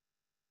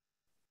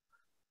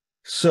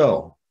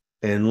 So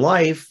in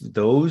life,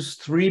 those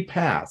three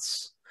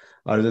paths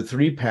are the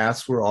three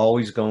paths we're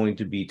always going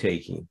to be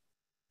taking.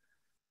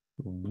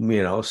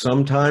 You know,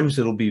 sometimes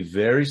it'll be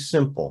very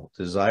simple: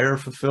 desire,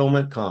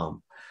 fulfillment,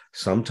 calm.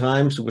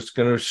 Sometimes it's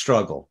going to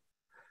struggle.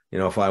 You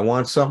know, if I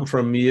want something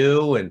from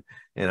you and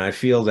I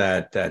feel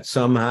that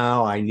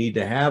somehow I need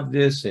to have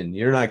this and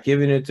you're not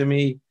giving it to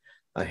me.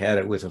 I had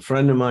it with a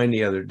friend of mine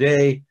the other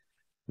day.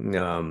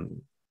 We're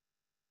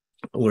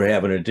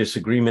having a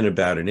disagreement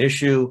about an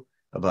issue,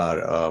 about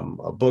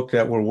a book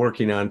that we're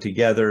working on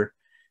together.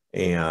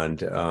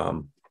 And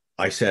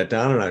I sat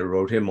down and I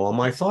wrote him all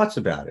my thoughts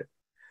about it.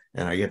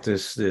 And I get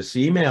this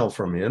email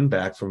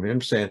back from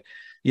him saying,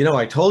 you know,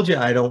 I told you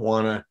I don't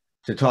want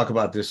to talk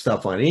about this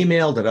stuff on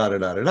email,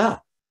 da-da-da-da-da-da.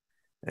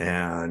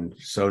 And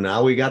so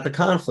now we got the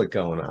conflict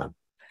going on.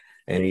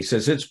 And he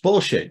says, it's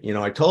bullshit. You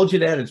know, I told you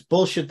that. It's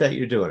bullshit that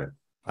you're doing it.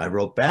 I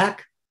wrote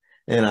back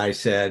and I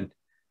said,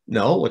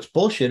 no, what's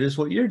bullshit is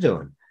what you're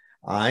doing.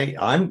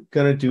 I'm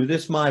going to do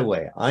this my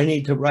way. I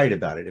need to write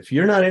about it. If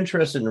you're not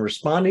interested in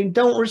responding,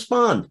 don't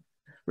respond.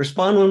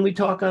 Respond when we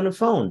talk on the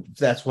phone, if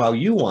that's how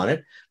you want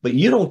it, but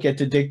you don't get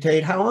to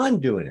dictate how I'm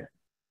doing it.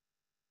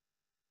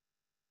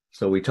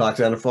 So we talked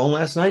on the phone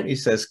last night and he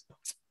says,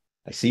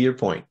 I see your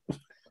point.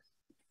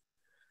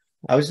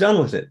 I was done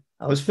with it.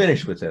 I was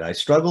finished with it. I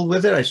struggled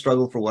with it. I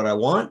struggled for what I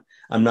want.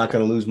 I'm not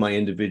going to lose my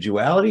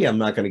individuality. I'm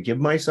not going to give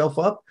myself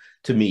up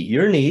to meet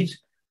your needs.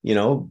 You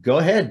know, go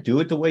ahead, do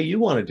it the way you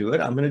want to do it.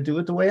 I'm going to do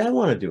it the way I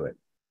want to do it.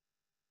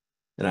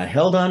 And I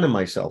held on to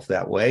myself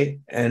that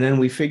way. And then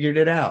we figured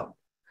it out.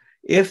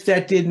 If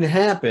that didn't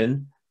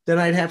happen, then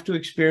I'd have to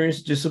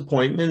experience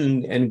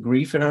disappointment and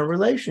grief in our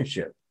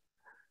relationship.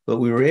 But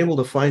we were able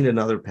to find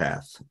another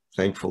path,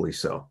 thankfully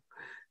so.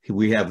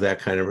 We have that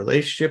kind of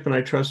relationship, and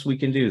I trust we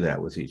can do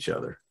that with each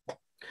other.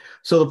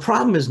 So the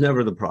problem is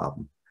never the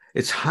problem.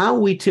 It's how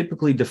we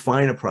typically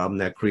define a problem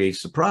that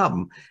creates the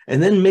problem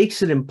and then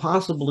makes it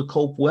impossible to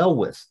cope well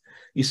with.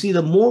 You see,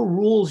 the more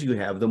rules you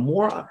have, the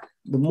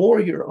more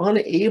you're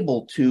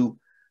unable to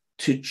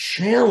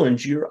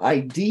challenge your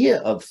idea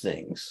of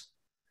things.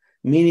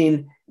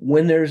 Meaning,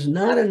 when there's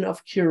not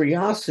enough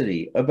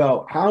curiosity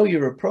about how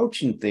you're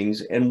approaching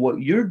things and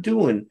what you're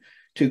doing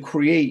to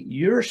create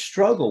your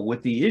struggle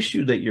with the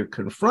issue that you're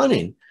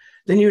confronting,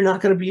 then you're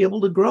not going to be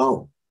able to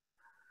grow.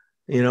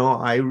 You know,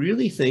 I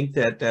really think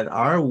that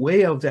our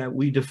way of that,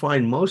 we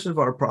define most of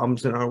our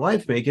problems in our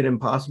life, make it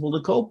impossible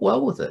to cope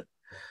well with it.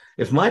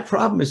 If my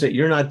problem is that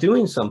you're not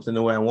doing something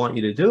the way I want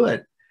you to do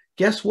it,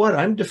 guess what?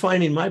 I'm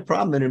defining my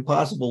problem in an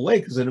impossible way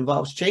because it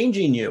involves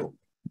changing you.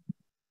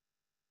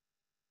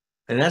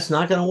 And that's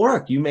not going to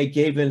work. You may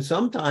cave in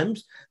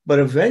sometimes, but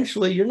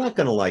eventually you're not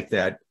going to like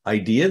that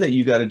idea that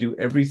you got to do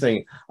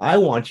everything I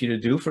want you to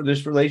do for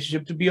this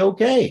relationship to be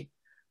okay.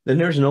 Then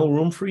there's no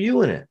room for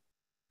you in it.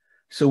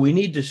 So we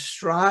need to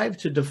strive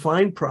to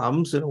define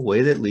problems in a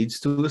way that leads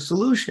to a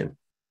solution.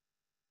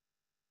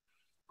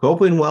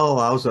 Coping well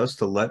allows us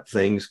to let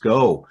things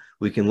go.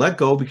 We can let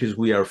go because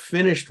we are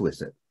finished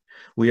with it.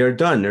 We are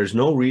done. There's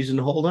no reason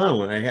to hold on.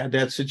 When I had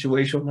that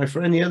situation with my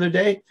friend the other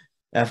day,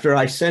 after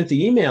I sent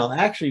the email,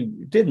 actually,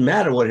 it didn't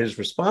matter what his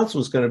response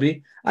was going to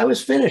be. I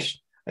was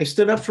finished. I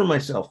stood up for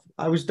myself.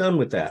 I was done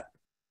with that.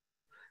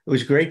 It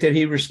was great that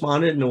he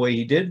responded in the way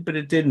he did, but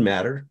it didn't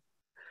matter.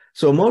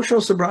 So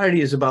emotional sobriety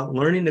is about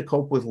learning to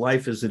cope with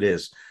life as it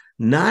is,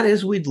 not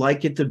as we'd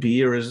like it to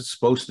be or as it's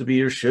supposed to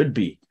be or should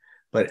be,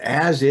 but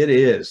as it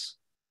is.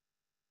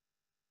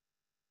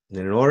 And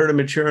in order to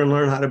mature and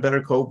learn how to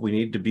better cope, we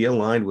need to be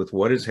aligned with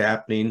what is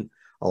happening,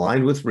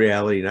 aligned with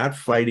reality, not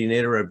fighting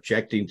it or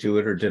objecting to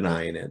it or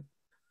denying it.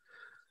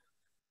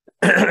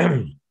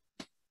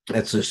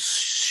 That's a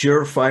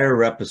surefire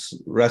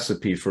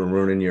recipe for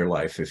ruining your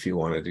life if you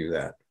want to do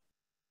that.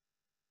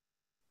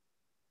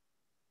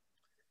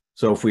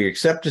 So if we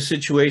accept the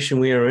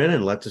situation we are in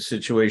and let the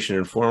situation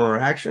inform our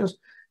actions,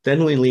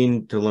 then we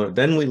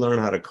learn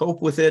how to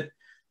cope with it.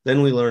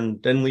 Then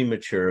we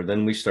mature,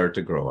 then we start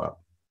to grow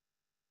up.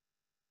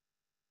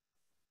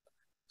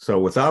 So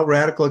without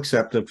radical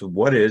acceptance of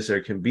what is,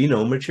 there can be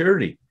no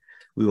maturity.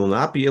 We will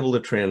not be able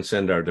to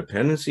transcend our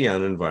dependency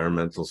on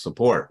environmental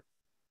support.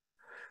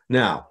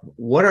 Now,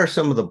 what are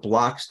some of the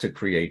blocks to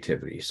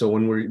creativity? So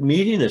when we're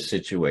meeting a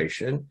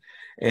situation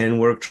and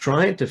we're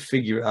trying to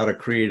figure out a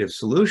creative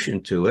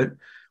solution to it,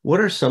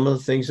 what are some of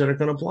the things that are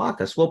going to block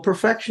us? Well,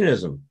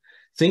 perfectionism,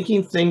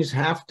 thinking things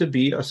have to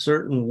be a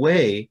certain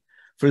way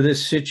for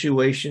this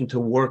situation to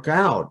work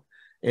out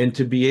and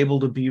to be able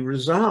to be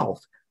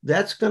resolved.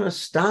 That's going to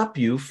stop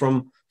you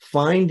from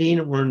finding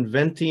or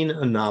inventing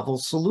a novel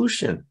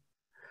solution.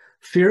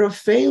 Fear of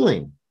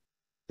failing,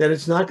 that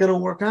it's not going to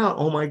work out.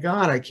 Oh my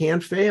God, I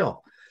can't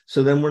fail.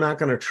 So then we're not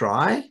going to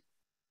try.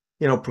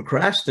 You know,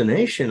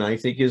 procrastination, I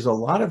think, is a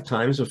lot of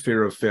times a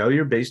fear of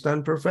failure based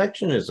on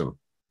perfectionism.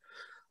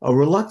 A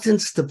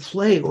reluctance to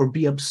play or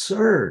be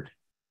absurd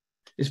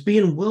is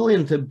being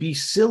willing to be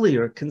silly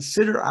or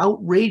consider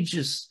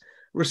outrageous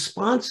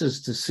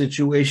responses to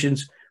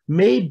situations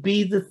may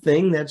be the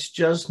thing that's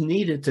just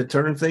needed to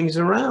turn things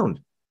around.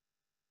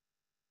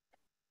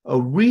 A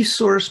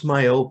resource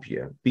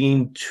myopia,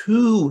 being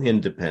too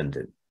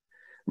independent.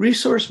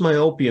 Resource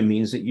myopia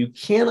means that you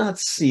cannot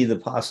see the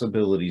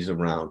possibilities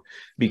around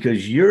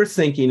because you're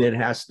thinking it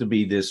has to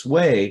be this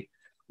way.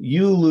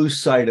 You lose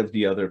sight of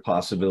the other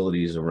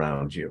possibilities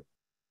around you.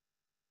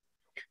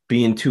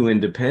 Being too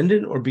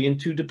independent or being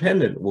too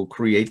dependent will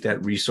create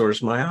that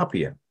resource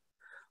myopia.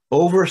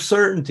 Over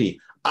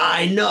certainty.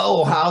 I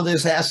know how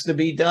this has to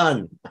be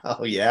done.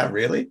 Oh, yeah,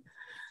 really?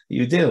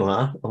 You do,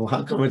 huh? Well,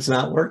 how come it's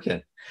not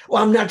working?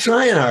 Well, I'm not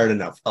trying hard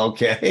enough.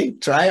 Okay,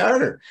 try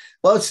harder.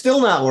 Well, it's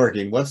still not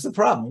working. What's the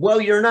problem? Well,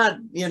 you're not,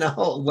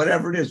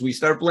 whatever it is. We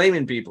start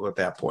blaming people at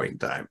that point in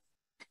time.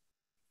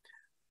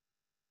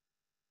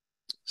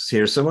 So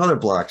here's some other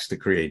blocks to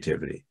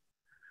creativity.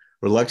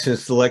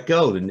 Reluctance to let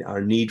go,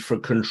 our need for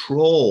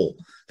control,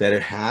 that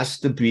it has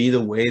to be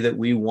the way that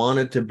we want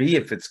it to be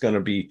if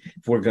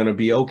we're going to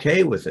be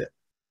okay with it.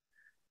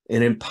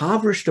 An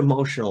impoverished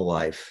emotional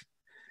life,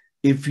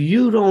 if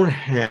you don't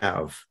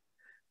have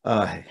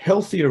a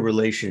healthier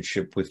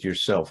relationship with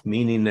yourself,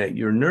 meaning that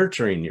you're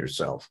nurturing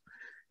yourself,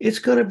 it's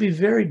going to be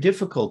very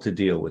difficult to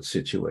deal with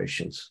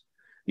situations.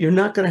 You're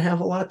not going to have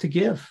a lot to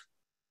give.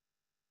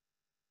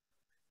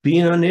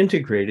 Being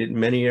unintegrated in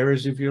many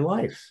areas of your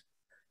life,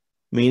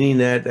 meaning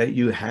that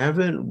you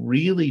haven't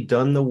really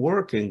done the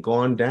work and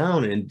gone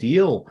down and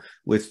deal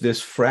with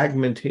this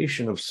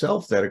fragmentation of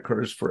self that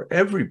occurs for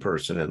every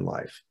person in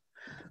life.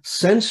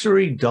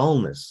 Sensory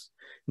dullness,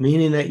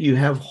 meaning that you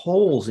have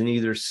holes in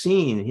either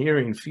seeing,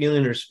 hearing,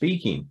 feeling, or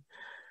speaking.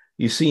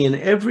 You see, in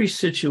every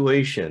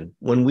situation,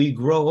 when we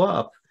grow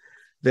up,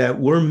 that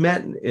we're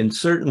met in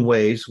certain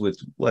ways with,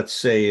 let's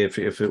say, if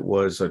it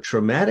was a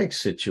traumatic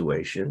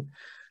situation,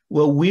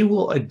 well, we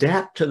will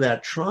adapt to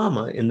that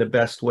trauma in the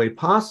best way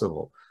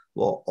possible.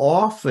 Well,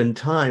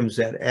 oftentimes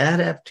that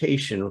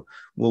adaptation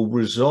will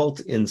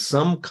result in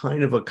some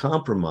kind of a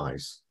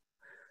compromise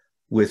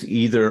with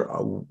either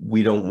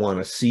we don't want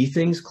to see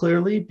things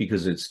clearly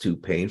because it's too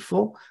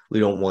painful. We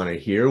don't want to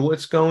hear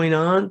what's going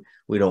on.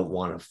 We don't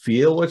want to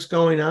feel what's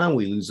going on.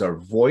 We lose our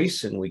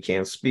voice and we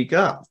can't speak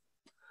up.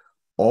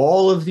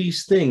 All of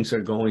these things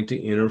are going to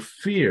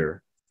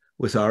interfere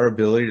with our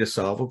ability to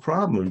solve a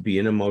problem and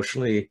being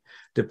emotionally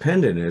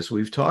dependent, as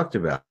we've talked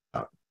about.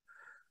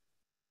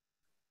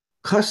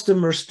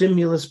 Customer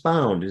stimulus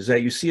bound is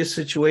that you see a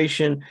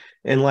situation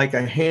and like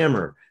a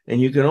hammer, and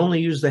you can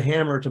only use the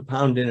hammer to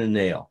pound in a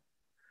nail.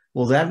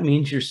 Well, that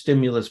means you're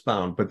stimulus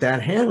bound, but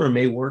that hammer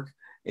may work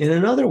in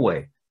another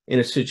way in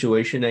a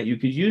situation that you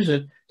could use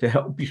it to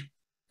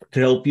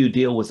help you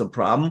deal with a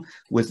problem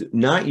with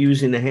not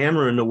using the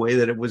hammer in the way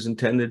that it was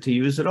intended to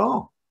use at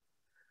all.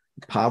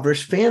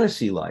 Impoverished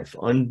fantasy life,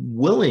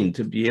 unwilling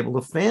to be able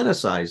to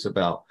fantasize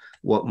about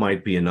what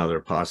might be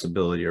another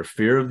possibility, or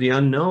fear of the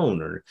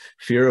unknown, or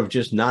fear of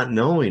just not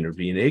knowing or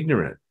being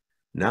ignorant,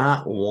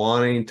 not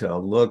wanting to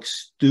look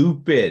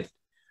stupid.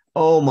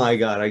 Oh my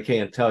God, I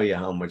can't tell you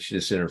how much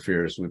this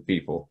interferes with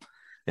people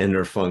and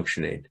their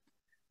functioning.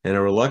 And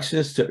a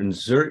reluctance to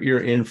exert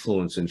your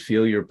influence and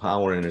feel your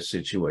power in a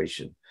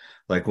situation.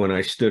 Like when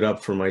I stood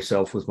up for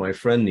myself with my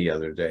friend the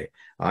other day,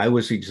 I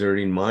was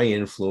exerting my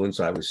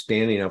influence. I was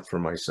standing up for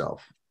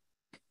myself.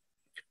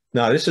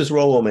 Now, this is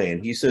Rollo May.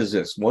 He says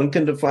this: one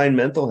can define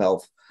mental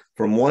health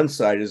from one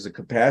side as the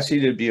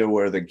capacity to be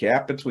aware of the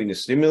gap between the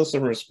stimulus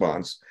and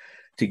response,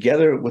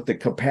 together with the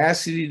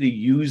capacity to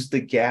use the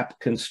gap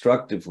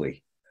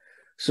constructively,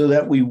 so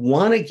that we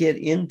want to get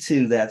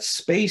into that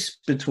space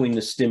between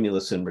the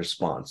stimulus and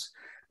response,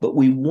 but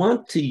we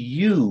want to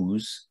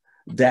use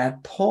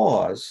that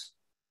pause,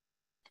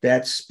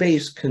 that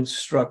space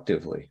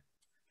constructively.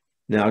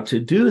 Now, to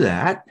do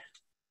that,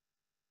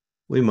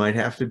 we might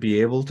have to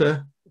be able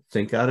to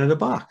think out of the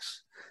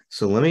box.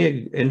 So let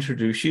me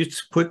introduce you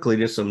quickly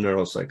to some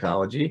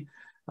neuropsychology.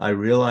 I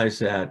realize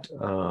that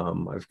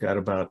I've got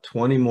about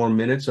 20 more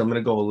minutes. I'm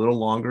going to go a little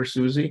longer,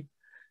 Susie,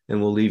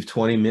 and we'll leave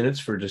 20 minutes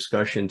for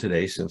discussion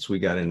today since we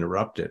got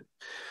interrupted.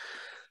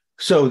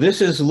 So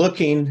this is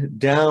looking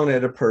down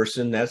at a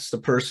person. That's the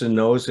person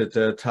nose at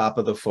the top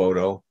of the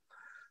photo.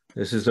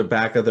 This is the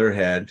back of their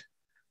head.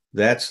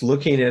 That's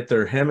looking at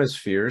their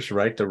hemispheres,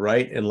 right? The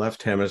right and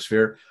left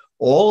hemisphere.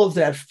 All of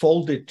that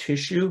folded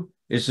tissue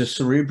is the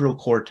cerebral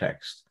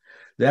cortex.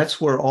 That's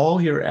where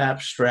all your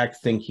abstract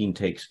thinking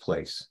takes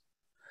place.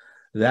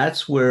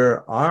 That's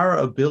where our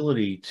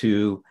ability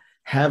to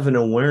have an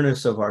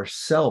awareness of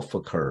ourself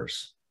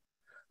occurs,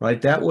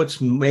 right? That's what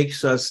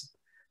makes us,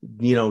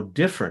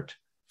 different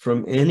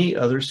from any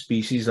other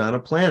species on a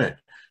planet.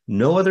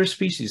 No other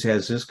species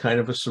has this kind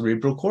of a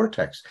cerebral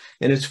cortex.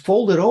 And it's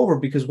folded over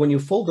because when you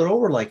fold it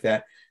over like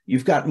that,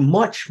 you've got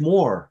much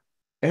more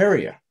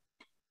area.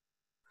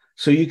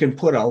 So you can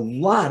put a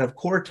lot of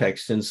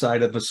cortex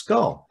inside of a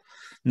skull.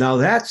 Now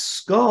that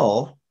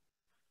skull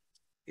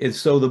is,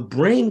 so the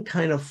brain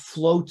kind of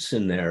floats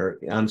in there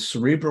on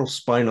cerebral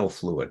spinal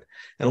fluid.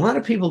 And a lot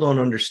of people don't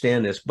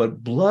understand this,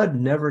 but blood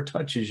never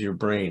touches your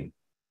brain.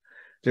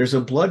 There's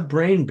a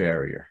blood-brain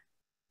barrier.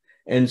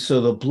 And so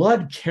the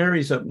blood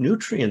carries up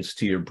nutrients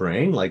to your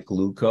brain like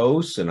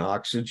glucose and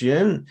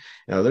oxygen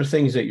and other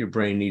things that your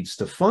brain needs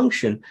to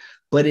function,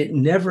 but it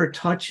never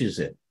touches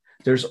it.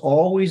 There's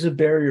always a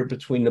barrier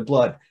between the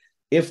blood.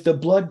 If the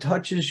blood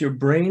touches your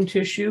brain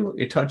tissue,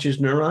 it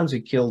touches neurons,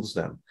 it kills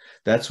them.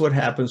 That's what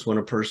happens when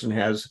a person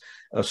has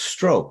a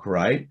stroke,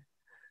 right?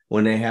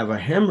 When they have a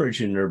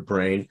hemorrhage in their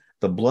brain,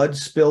 the blood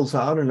spills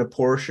out in a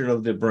portion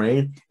of the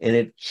brain and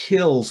it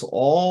kills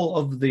all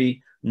of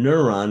the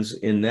neurons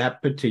in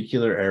that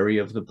particular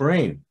area of the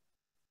brain.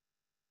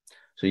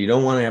 So you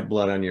don't want to have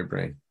blood on your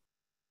brain.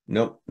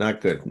 Nope, not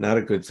good. Not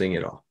a good thing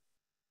at all.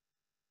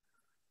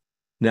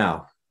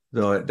 Now,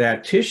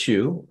 that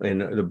tissue in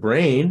the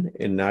brain,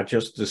 and not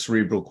just the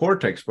cerebral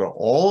cortex, but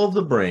all of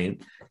the brain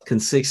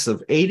consists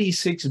of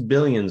 86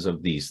 billions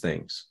of these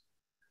things.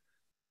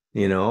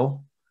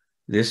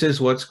 This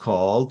is what's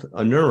called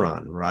a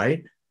neuron,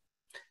 right?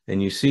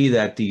 And you see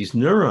that these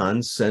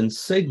neurons send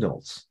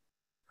signals.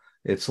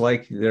 It's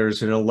like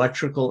there's an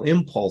electrical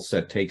impulse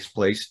that takes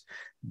place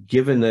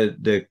given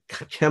the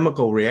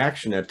chemical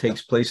reaction that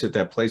takes place at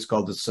that place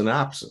called the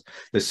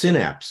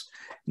synapse.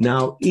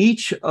 Now,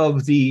 each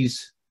of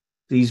these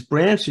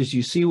branches,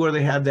 you see where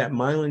they have that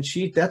myelin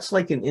sheath, that's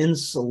like an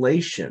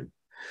insulation.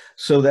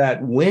 So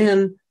that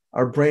when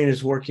our brain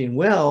is working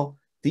well,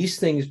 these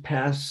things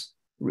pass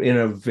in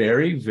a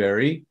very,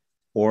 very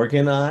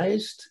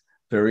organized,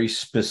 very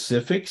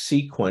specific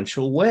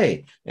sequential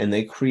way. And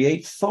they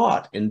create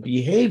thought and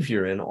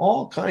behavior and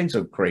all kinds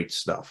of great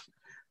stuff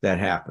that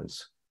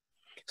happens.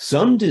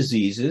 Some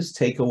diseases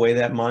take away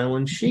that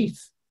myelin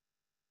sheath.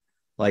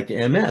 Like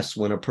MS,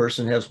 when a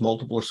person has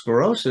multiple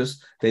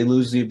sclerosis, they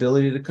lose the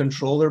ability to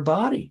control their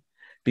body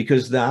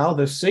because now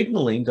the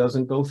signaling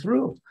doesn't go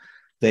through.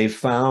 They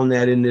found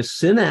that in the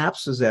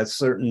synapses that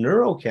certain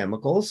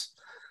neurochemicals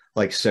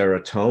like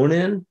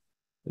serotonin,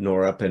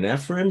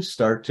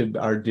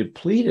 norepinephrine are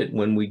depleted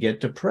when we get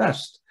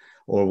depressed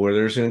or where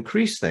there's an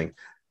increased thing.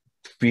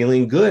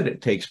 Feeling good,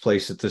 it takes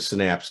place at the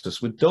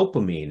synapses with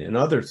dopamine and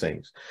other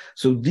things.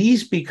 So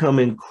these become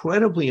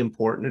incredibly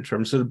important in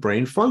terms of the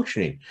brain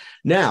functioning.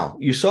 Now,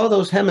 you saw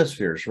those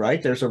hemispheres,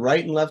 right? There's a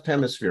right and left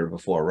hemisphere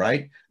before,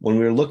 right? When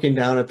we were looking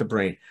down at the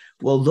brain.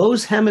 Well,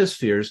 those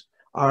hemispheres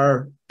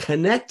are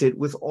connected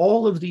with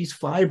all of these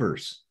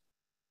fibers.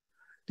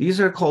 These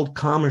are called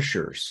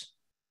commissures.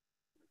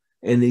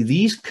 And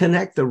these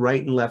connect the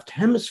right and left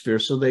hemisphere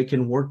so they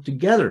can work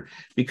together.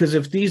 Because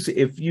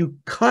if you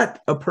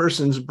cut a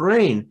person's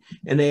brain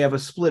and they have a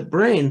split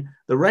brain,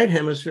 the right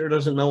hemisphere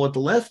doesn't know what the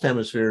left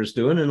hemisphere is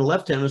doing, and the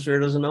left hemisphere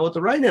doesn't know what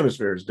the right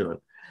hemisphere is doing.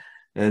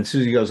 And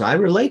Susie goes, I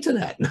relate to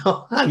that.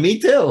 No, me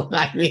too.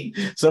 I mean,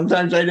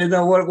 sometimes I didn't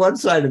know what one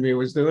side of me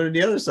was doing and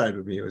the other side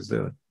of me was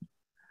doing.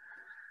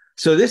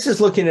 So this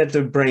is looking at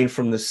the brain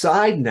from the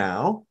side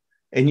now,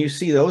 and you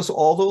see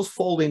all those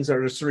foldings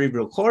are the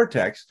cerebral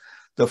cortex.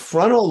 The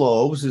frontal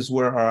lobes is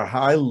where our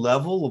high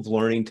level of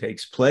learning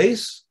takes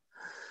place.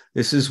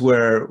 This is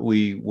where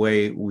we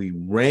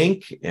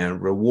rank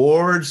and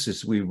rewards,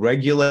 as we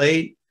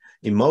regulate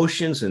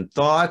emotions and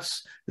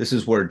thoughts. This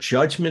is where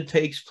judgment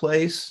takes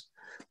place.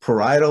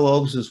 Parietal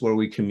lobes is where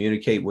we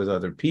communicate with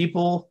other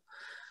people.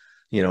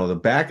 The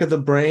back of the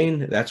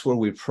brain, that's where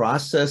we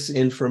process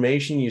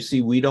information. You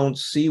see, we don't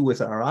see with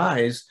our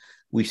eyes.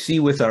 We see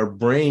with our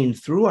brain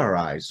through our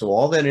eyes. So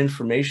all that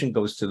information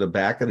goes to the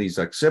back of these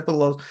occipital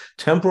lobes.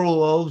 Temporal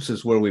lobes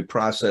is where we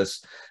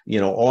process,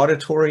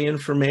 auditory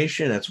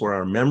information. That's where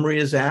our memory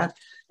is at.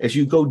 As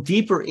you go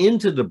deeper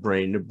into the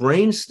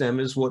brain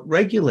stem is what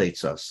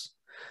regulates us.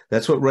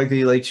 That's what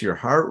regulates your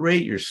heart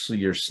rate,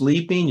 your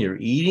sleeping, your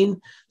eating.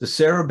 The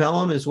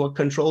cerebellum is what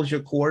controls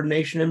your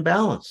coordination and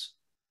balance.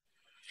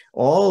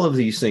 All of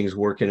these things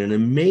work in an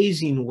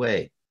amazing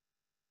way.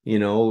 You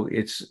know,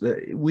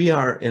 we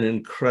are an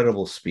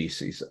incredible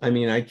species. I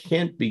mean, I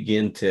can't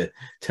begin to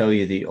tell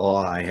you the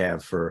awe I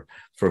have for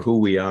who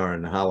we are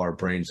and how our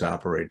brains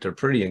operate. They're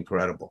pretty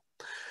incredible.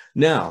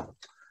 Now,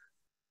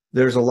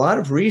 there's a lot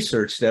of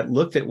research that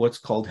looked at what's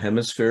called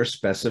hemisphere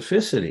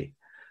specificity,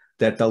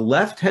 that the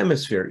left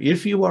hemisphere,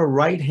 if you are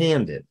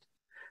right-handed,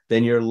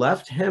 then your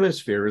left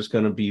hemisphere is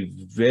going to be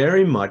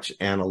very much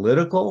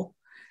analytical.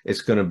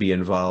 It's going to be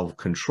involved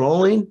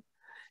controlling.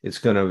 It's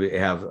going to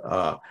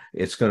have,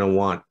 it's going to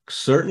want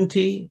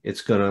certainty.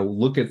 It's going to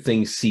look at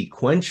things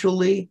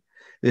sequentially.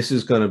 This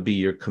is going to be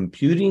your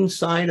computing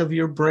side of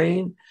your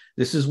brain.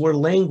 This is where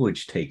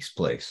language takes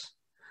place.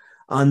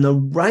 On the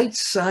right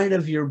side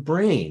of your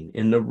brain,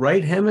 in the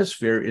right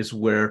hemisphere, is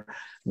where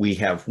we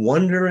have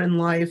wonder in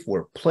life.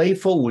 We're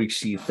playful. We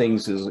see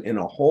things as in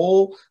a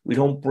whole. We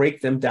don't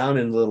break them down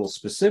in little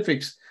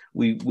specifics.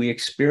 We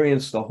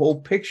experience the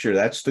whole picture.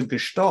 That's the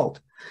gestalt.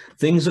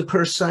 Things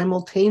occur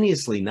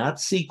simultaneously, not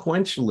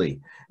sequentially,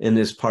 in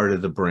this part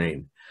of the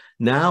brain.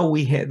 Now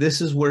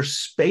this is where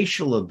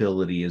spatial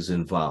ability is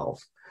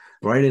involved,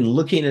 right? And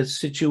looking at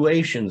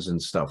situations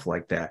and stuff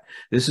like that.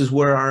 This is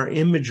where our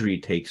imagery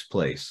takes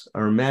place,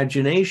 our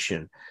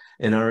imagination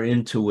and our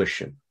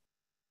intuition.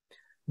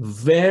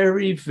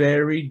 Very,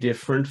 very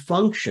different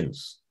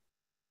functions.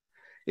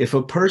 If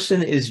a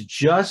person is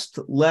just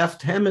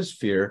left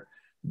hemisphere,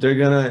 they're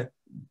going to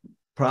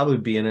probably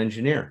be an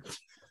engineer.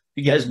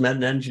 You guys met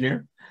an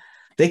engineer?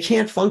 They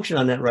can't function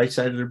on that right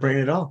side of their brain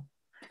at all.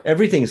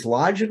 Everything's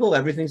logical.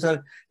 Everything's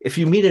on. If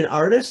you meet an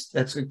artist,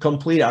 that's a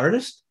complete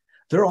artist,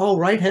 they're all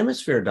right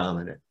hemisphere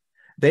dominant.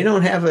 They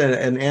don't have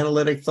an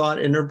analytic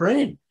thought in their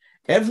brain.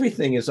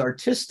 Everything is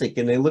artistic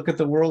and they look at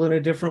the world in a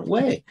different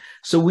way.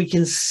 So we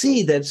can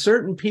see that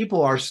certain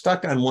people are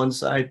stuck on one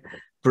side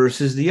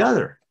versus the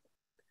other.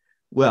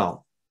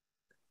 Well,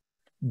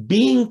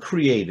 being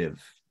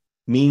creative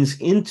means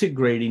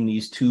integrating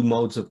these two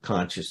modes of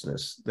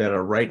consciousness that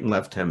are right and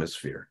left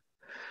hemisphere.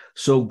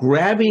 So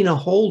grabbing a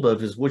hold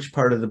of is which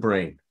part of the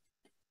brain?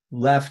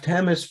 Left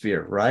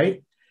hemisphere,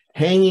 right?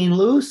 Hanging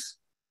loose,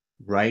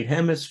 right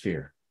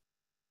hemisphere,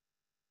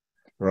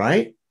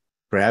 right?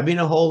 Grabbing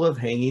a hold of,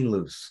 hanging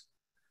loose.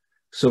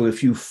 So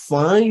if you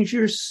find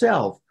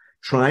yourself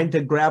trying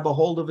to grab a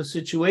hold of a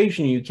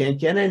situation you can't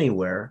get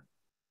anywhere,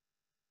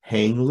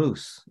 hang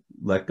loose,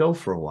 let go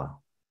for a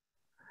while.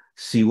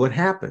 See what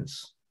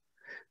happens.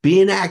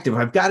 Being active,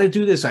 I've got to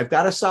do this, I've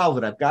got to solve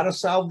it, I've got to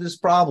solve this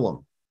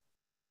problem.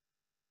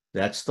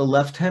 That's the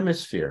left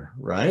hemisphere,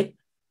 right?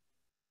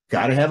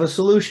 Got to have a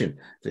solution.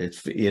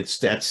 It's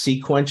that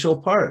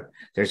sequential part.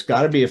 There's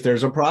got to be, if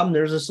there's a problem,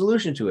 there's a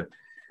solution to it.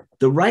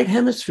 The right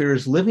hemisphere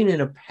is living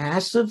in a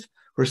passive,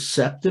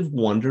 receptive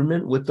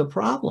wonderment with the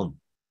problem.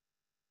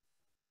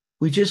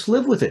 We just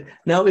live with it.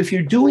 Now, if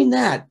you're doing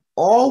that,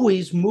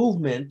 always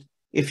movement,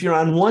 if you're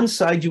on one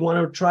side, you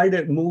want to try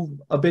to move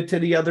a bit to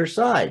the other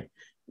side,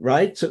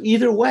 right? So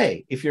either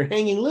way, if you're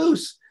hanging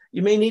loose,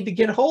 you may need to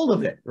get hold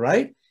of it,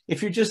 right?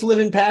 If you're just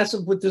living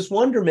passive with this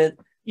wonderment,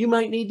 you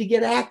might need to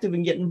get active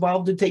and get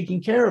involved in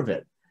taking care of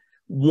it.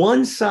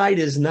 One side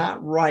is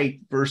not right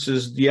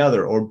versus the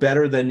other or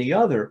better than the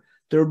other.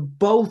 They're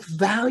both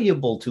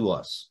valuable to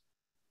us.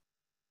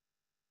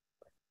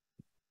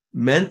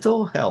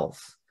 Mental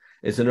health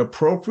is an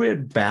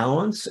appropriate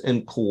balance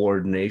and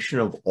coordination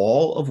of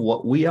all of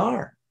what we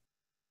are.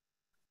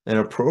 An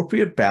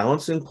appropriate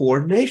balance and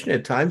coordination.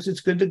 At times it's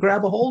good to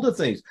grab a hold of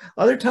things.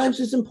 Other times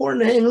it's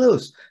important to hang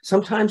loose.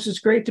 Sometimes it's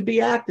great to be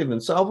active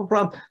and solve a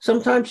problem.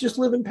 Sometimes just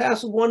live in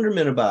passive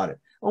wonderment about it.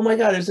 Oh my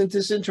God, isn't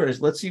this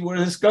interesting? Let's see where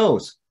this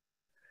goes.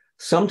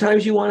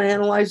 Sometimes you want to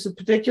analyze the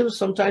particulars.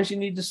 Sometimes you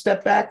need to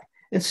step back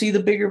and see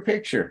the bigger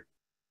picture.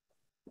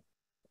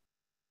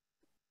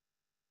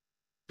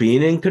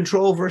 Being in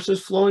control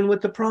versus flowing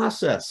with the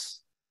process.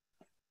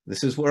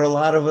 This is where a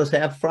lot of us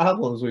have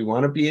problems. We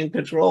want to be in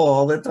control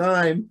all the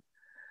time.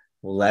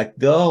 Let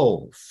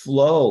go,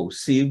 flow,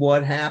 see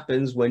what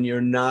happens when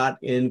you're not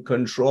in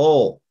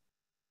control.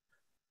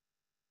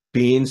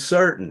 Being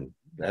certain,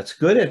 that's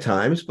good at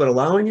times, but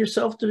allowing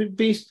yourself to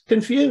be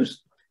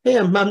confused. Hey,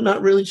 I'm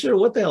not really sure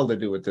what the hell to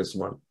do with this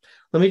one.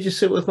 Let me just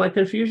sit with my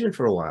confusion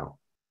for a while.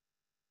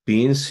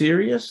 Being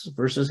serious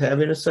versus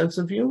having a sense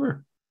of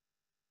humor.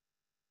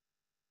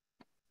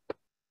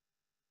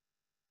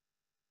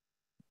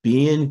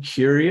 Being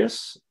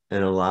curious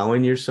and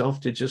allowing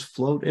yourself to just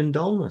float in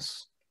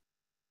dullness.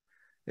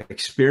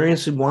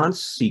 Experiencing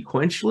once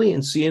sequentially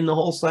and seeing the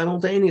whole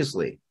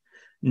simultaneously.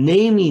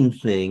 Naming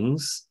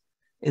things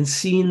and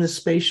seeing the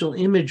spatial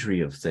imagery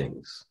of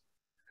things.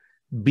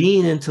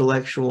 Being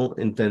intellectual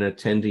and then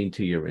attending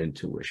to your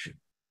intuition.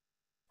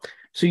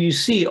 So you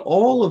see,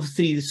 all of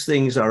these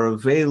things are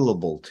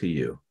available to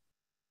you.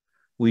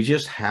 We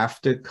just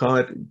have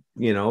to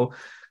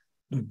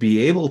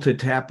be able to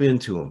tap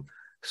into them.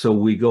 So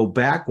we go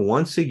back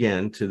once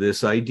again to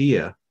this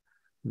idea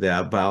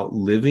about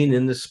living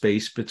in the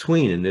space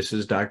between. And this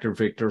is Dr.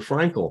 Viktor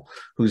Frankl,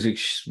 who's,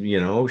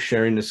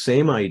 sharing the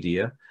same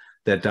idea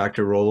that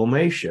Dr. Rollo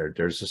May shared.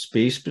 There's a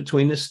space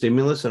between the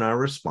stimulus and our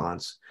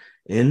response.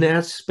 In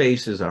that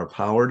space is our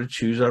power to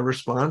choose our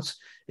response.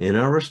 In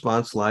our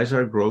response lies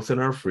our growth and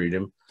our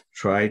freedom.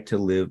 Try to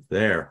live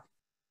there.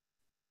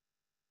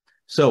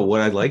 So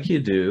what I'd like you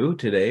to do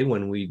today,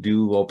 when we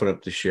do open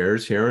up the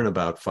shares here in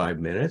about 5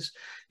 minutes,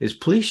 is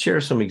please share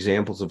some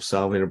examples of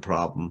solving a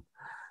problem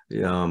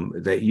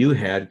that you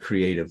had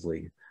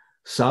creatively,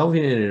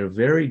 solving it in a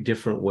very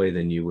different way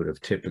than you would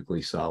have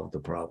typically solved the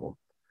problem.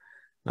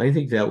 I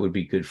think that would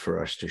be good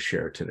for us to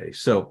share today.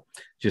 So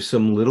just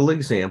some little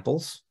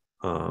examples.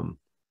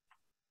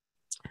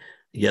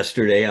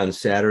 Yesterday on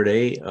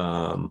Saturday,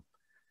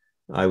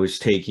 I was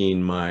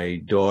taking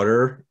my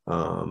daughter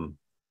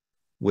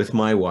with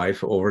my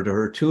wife over to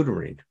her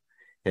tutoring.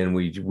 And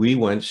we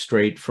went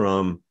straight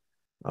from,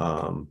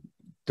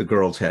 the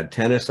girls had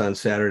tennis on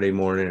Saturday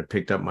morning. I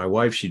picked up my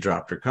wife. She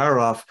dropped her car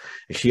off.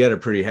 And she had a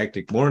pretty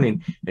hectic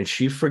morning. And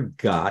she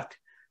forgot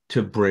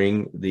to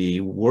bring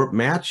the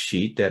math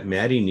sheet that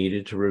Maddie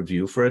needed to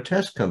review for a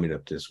test coming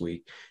up this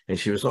week. And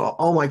she was,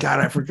 oh my God,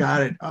 I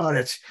forgot it. Oh,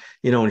 that's,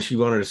 and she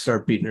wanted to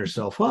start beating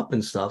herself up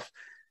and stuff.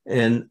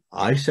 And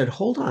I said,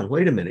 hold on,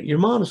 wait a minute. Your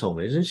mom's home,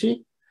 isn't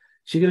she?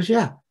 She goes,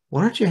 yeah.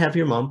 Why don't you have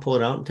your mom pull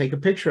it out and take a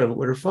picture of it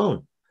with her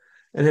phone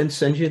and then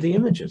send you the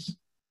images?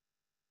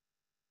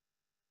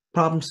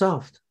 Problem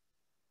solved.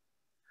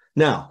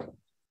 Now,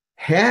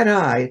 had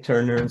I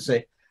turned her and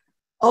say,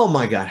 oh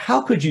my God,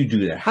 how could you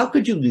do that? How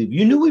could you leave?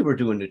 You knew we were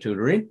doing the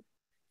tutoring.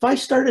 If I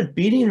started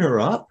beating her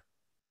up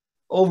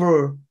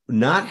over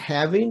not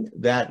having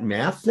that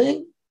math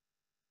thing,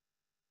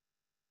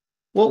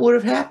 what would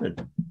have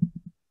happened?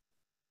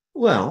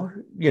 Well,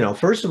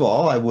 first of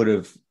all,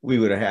 we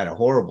would have had a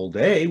horrible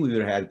day. We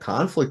would have had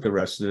conflict the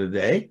rest of the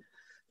day.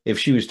 If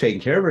she was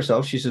taking care of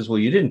herself, she says, well,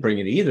 you didn't bring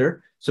it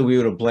either. So we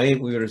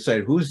would have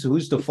said, who's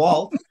the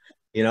fault?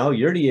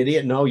 You're the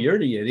idiot. No, you're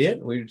the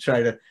idiot. We would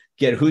try to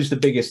get who's the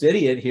biggest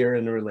idiot here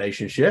in the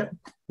relationship.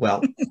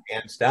 Well,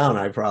 hands down,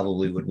 I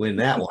probably would win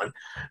that one.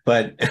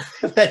 But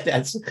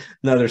that's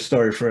another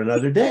story for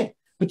another day.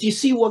 But do you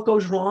see what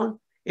goes wrong?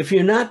 If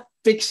you're not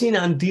fixing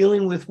on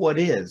dealing with what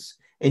is,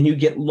 and you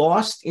get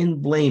lost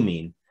in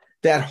blaming,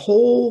 that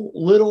whole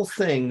little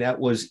thing that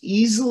was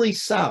easily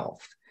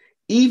solved,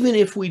 even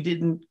if we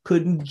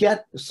couldn't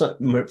get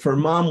something, for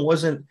mom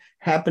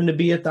happened to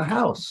be at the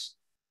house,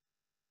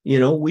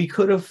 we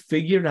could have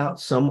figured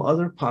out some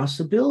other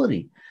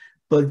possibility.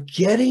 But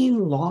getting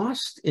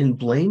lost in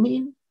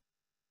blaming,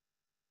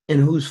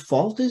 and whose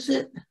fault is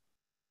it?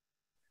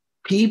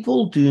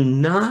 People do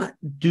not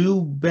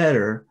do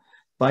better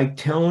by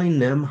telling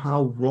them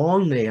how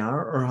wrong they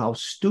are or how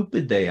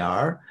stupid they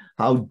are,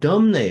 how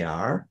dumb they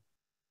are,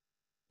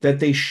 that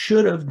they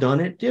should have done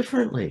it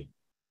differently.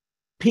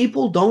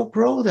 People don't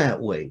grow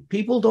that way.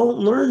 People don't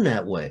learn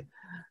that way.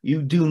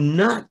 You do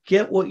not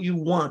get what you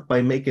want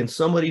by making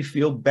somebody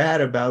feel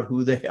bad about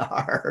who they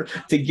are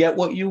to get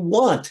what you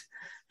want.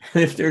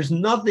 And if there's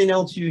nothing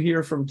else you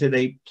hear from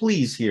today,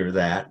 please hear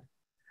that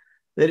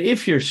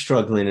if you're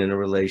struggling in a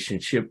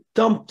relationship,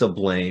 dump the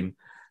blame.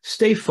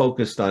 Stay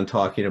focused on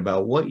talking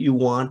about what you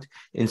want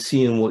and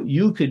seeing what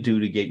you could do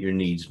to get your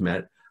needs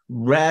met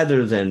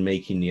rather than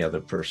making the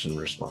other person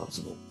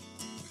responsible.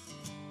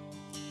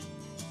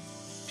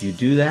 If you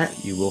do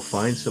that, you will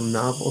find some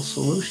novel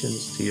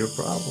solutions to your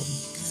problem.